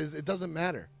top is it doesn't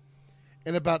matter.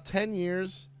 In about 10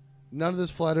 years, none of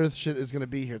this flat earth shit is going to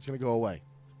be here. It's going to go away.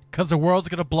 Because the world's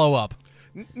going to blow up.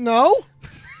 No.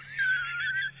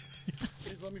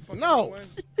 Please let me fucking No. go in.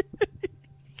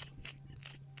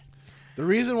 The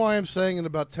reason why I'm saying in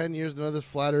about 10 years none of this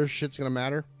flat earth shit's going to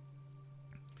matter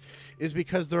is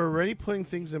because they're already putting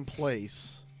things in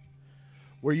place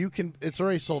where you can, it's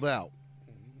already sold out.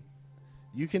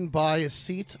 You can buy a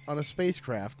seat on a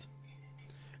spacecraft.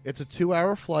 It's a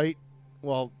 2-hour flight,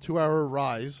 2-hour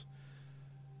rise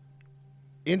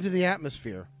into the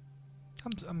atmosphere.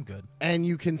 I'm good. And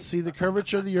you can see the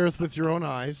curvature of the earth with your own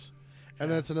eyes.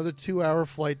 And then it's another 2-hour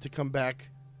flight to come back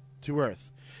to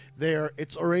Earth.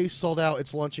 It's already sold out.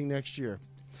 It's launching next year.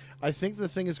 I think the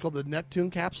thing is called the Neptune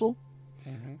capsule,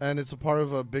 and it's a part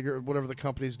of a bigger whatever the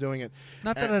company's doing it.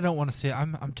 Not that I don't want to see it.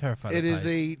 I'm terrified. It of is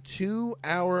heights. a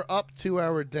 2-hour up,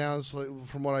 2-hour down.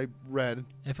 From what I read,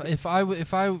 If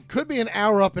I could be an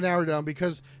hour up, an hour down.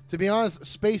 Because to be honest,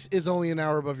 space is only an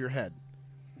hour above your head.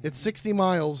 It's 60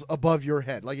 miles above your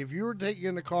head. Like if you were taking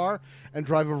in a car and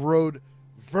drive a road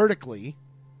vertically,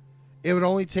 it would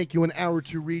only take you an hour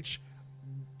to reach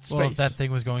space. Well, if that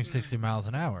thing was going 60 miles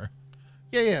an hour.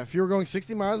 Yeah. If you were going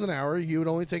 60 miles an hour, you would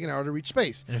only take an hour to reach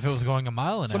space. And if it was going a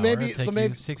mile an hour, it'd take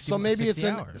you 60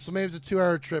 hours. So maybe it's a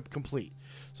 2-hour trip complete.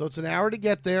 So it's an hour to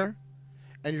get there,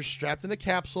 and you're strapped in a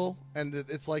capsule, and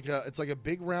it's like a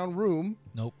big round room.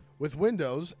 Nope. With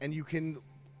windows, and you can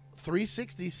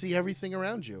 360 see everything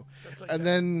around you, Like and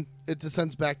then it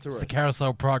descends back to Earth. It's a carousel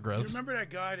of You progress. remember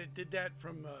that guy that did that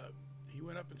from? He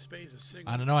went up in space a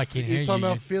single. I don't know. I can't hear You you. talking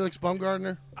about Felix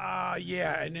Baumgartner?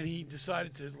 Yeah, and then he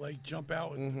decided to jump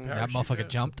out with the That parachute. motherfucker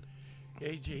jumped. Yeah,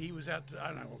 he was out. I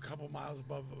don't know, a couple miles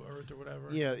above Earth or whatever.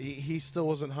 Yeah, he still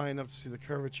wasn't high enough to see the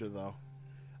curvature, though.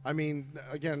 I mean,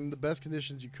 again, the best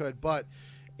conditions you could, but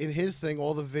in his thing,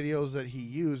 all the videos that he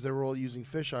used, they were all using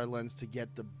fisheye lens to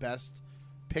get the best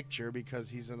picture because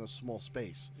he's in a small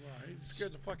space. Right, he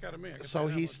scared the fuck out of me. I can So tell you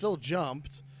that he much. still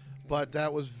jumped, but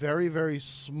that was very, very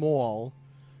small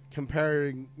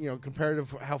compared to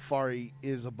how far he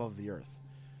is above the Earth.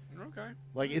 Okay.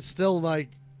 Like it's still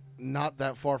not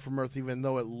that far from Earth, even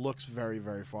though it looks very,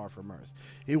 very far from Earth.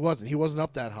 He wasn't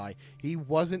up that high. He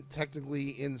wasn't technically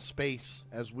in space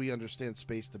as we understand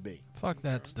space to be. Fuck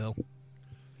that still.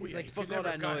 He's Yeah, like, if fuck he'd all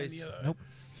never that gotten noise. Nope.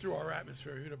 Through our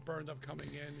atmosphere, he would have burned up coming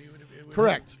in. It would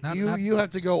Correct. Not- You have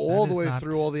to go all the is way not-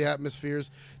 through all the atmospheres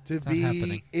to not be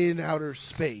happening. in outer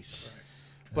space.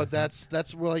 But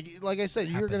that's where, like I said,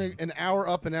 you're going to an hour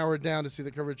up, an hour down to see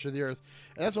the curvature of the Earth.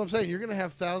 And that's what I'm saying. You're going to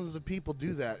have thousands of people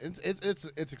do that.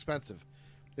 It's expensive.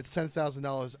 It's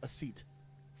 $10,000 a seat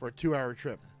for a 2-hour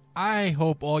trip. I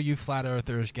hope all you flat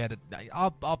earthers get it.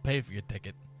 I'll pay for your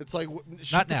ticket. It's like Not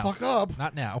shut the now. fuck up.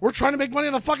 Not now. We're trying to make money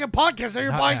on the fucking podcast. Now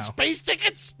you're Not buying now. space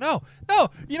tickets. No.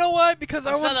 You know what? Because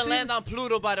I I'm want trying to to see. land on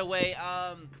Pluto, by the way.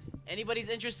 Anybody's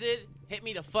interested, hit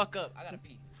me the fuck up. I gotta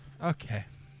pee. Okay.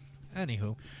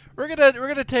 Anywho, we're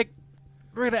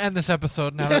gonna end this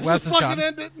episode now that Wes is gone. Fucking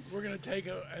end it. We're gonna take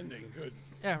a ending. Good.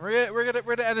 Yeah, we're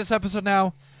gonna end this episode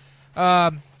now.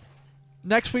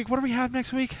 Next week, what do we have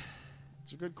next week?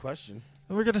 It's a good question.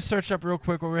 We're gonna search up real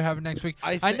quick what we have next week.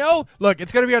 I know. Look,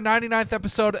 it's gonna be our 99th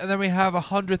episode, and then we have a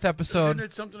 100th episode.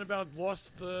 Isn't it something about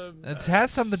lost? It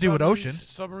has something to do with ocean.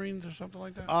 Submarines or something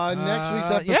like that. Next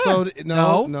week's episode, yeah.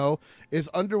 no, is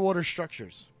underwater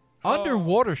structures.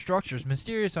 Underwater structures,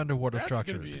 mysterious underwater That's gonna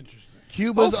structures. be interesting.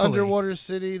 Cuba's Hopefully. underwater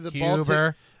city, the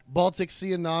Cuba. Baltic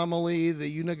Sea anomaly,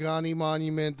 the Unagani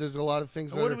monument. There's a lot of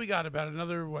things. What do we got about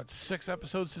another 6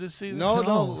 episodes to this season? No,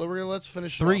 No. let's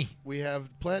finish 3. it off. We have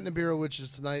Plant Nibiru, which is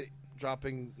tonight,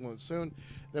 dropping soon.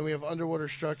 Then we have underwater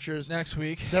structures. Next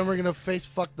week. Then we're gonna face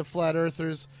fuck the flat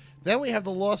earthers. Then we have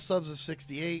the lost subs of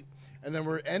 68, and then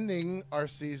we're ending our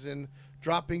season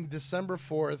dropping December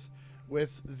 4th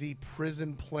with the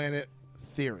prison planet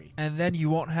theory. And then you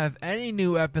won't have any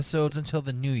new episodes until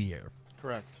the new year.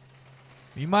 Correct.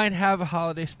 We might have a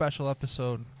holiday special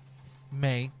episode.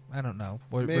 I don't know.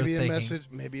 We're Maybe a thinking. message.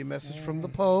 Maybe a message from the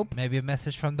Pope. Maybe a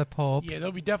message from the Pope. Yeah,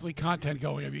 there'll be definitely content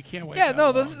going up. You can't wait. Yeah, that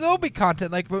no, long. there'll be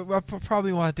content. Like we'll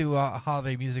probably want to do a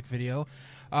holiday music video,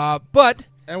 but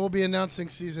And we'll be announcing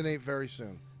season 8 very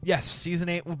soon. yes, season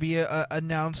 8 will be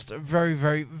announced very,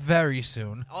 very, very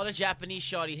soon. All the Japanese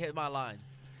shawty hit my line.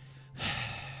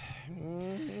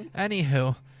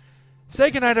 Anywho,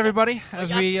 say goodnight, everybody.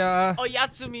 As we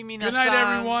Oyatsumi minasan. Good night,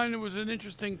 everyone. It was an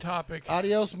interesting topic.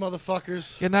 Adios,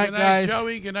 motherfuckers. good night, Good night, guys.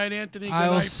 Joey. Good night, Anthony. Good I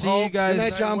will night, see Pope. you guys. Good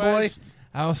night, John Boy. West.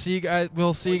 I will see you guys.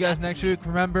 We'll see you guys next week.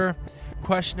 Remember,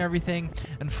 question everything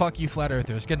and fuck you, flat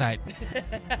earthers. Good night.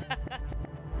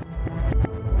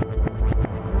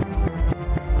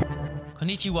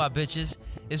 Konnichiwa, bitches.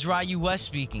 It's Ryu West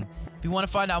speaking. If you want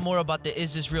to find out more about the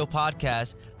Is This Real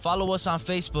podcast, follow us on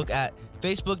Facebook at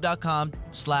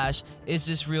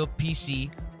facebook.com/isthisrealpc,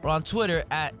 or on Twitter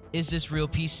at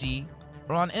isthisrealpc,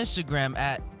 or on Instagram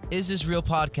at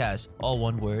isthisrealpodcast, all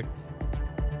one word.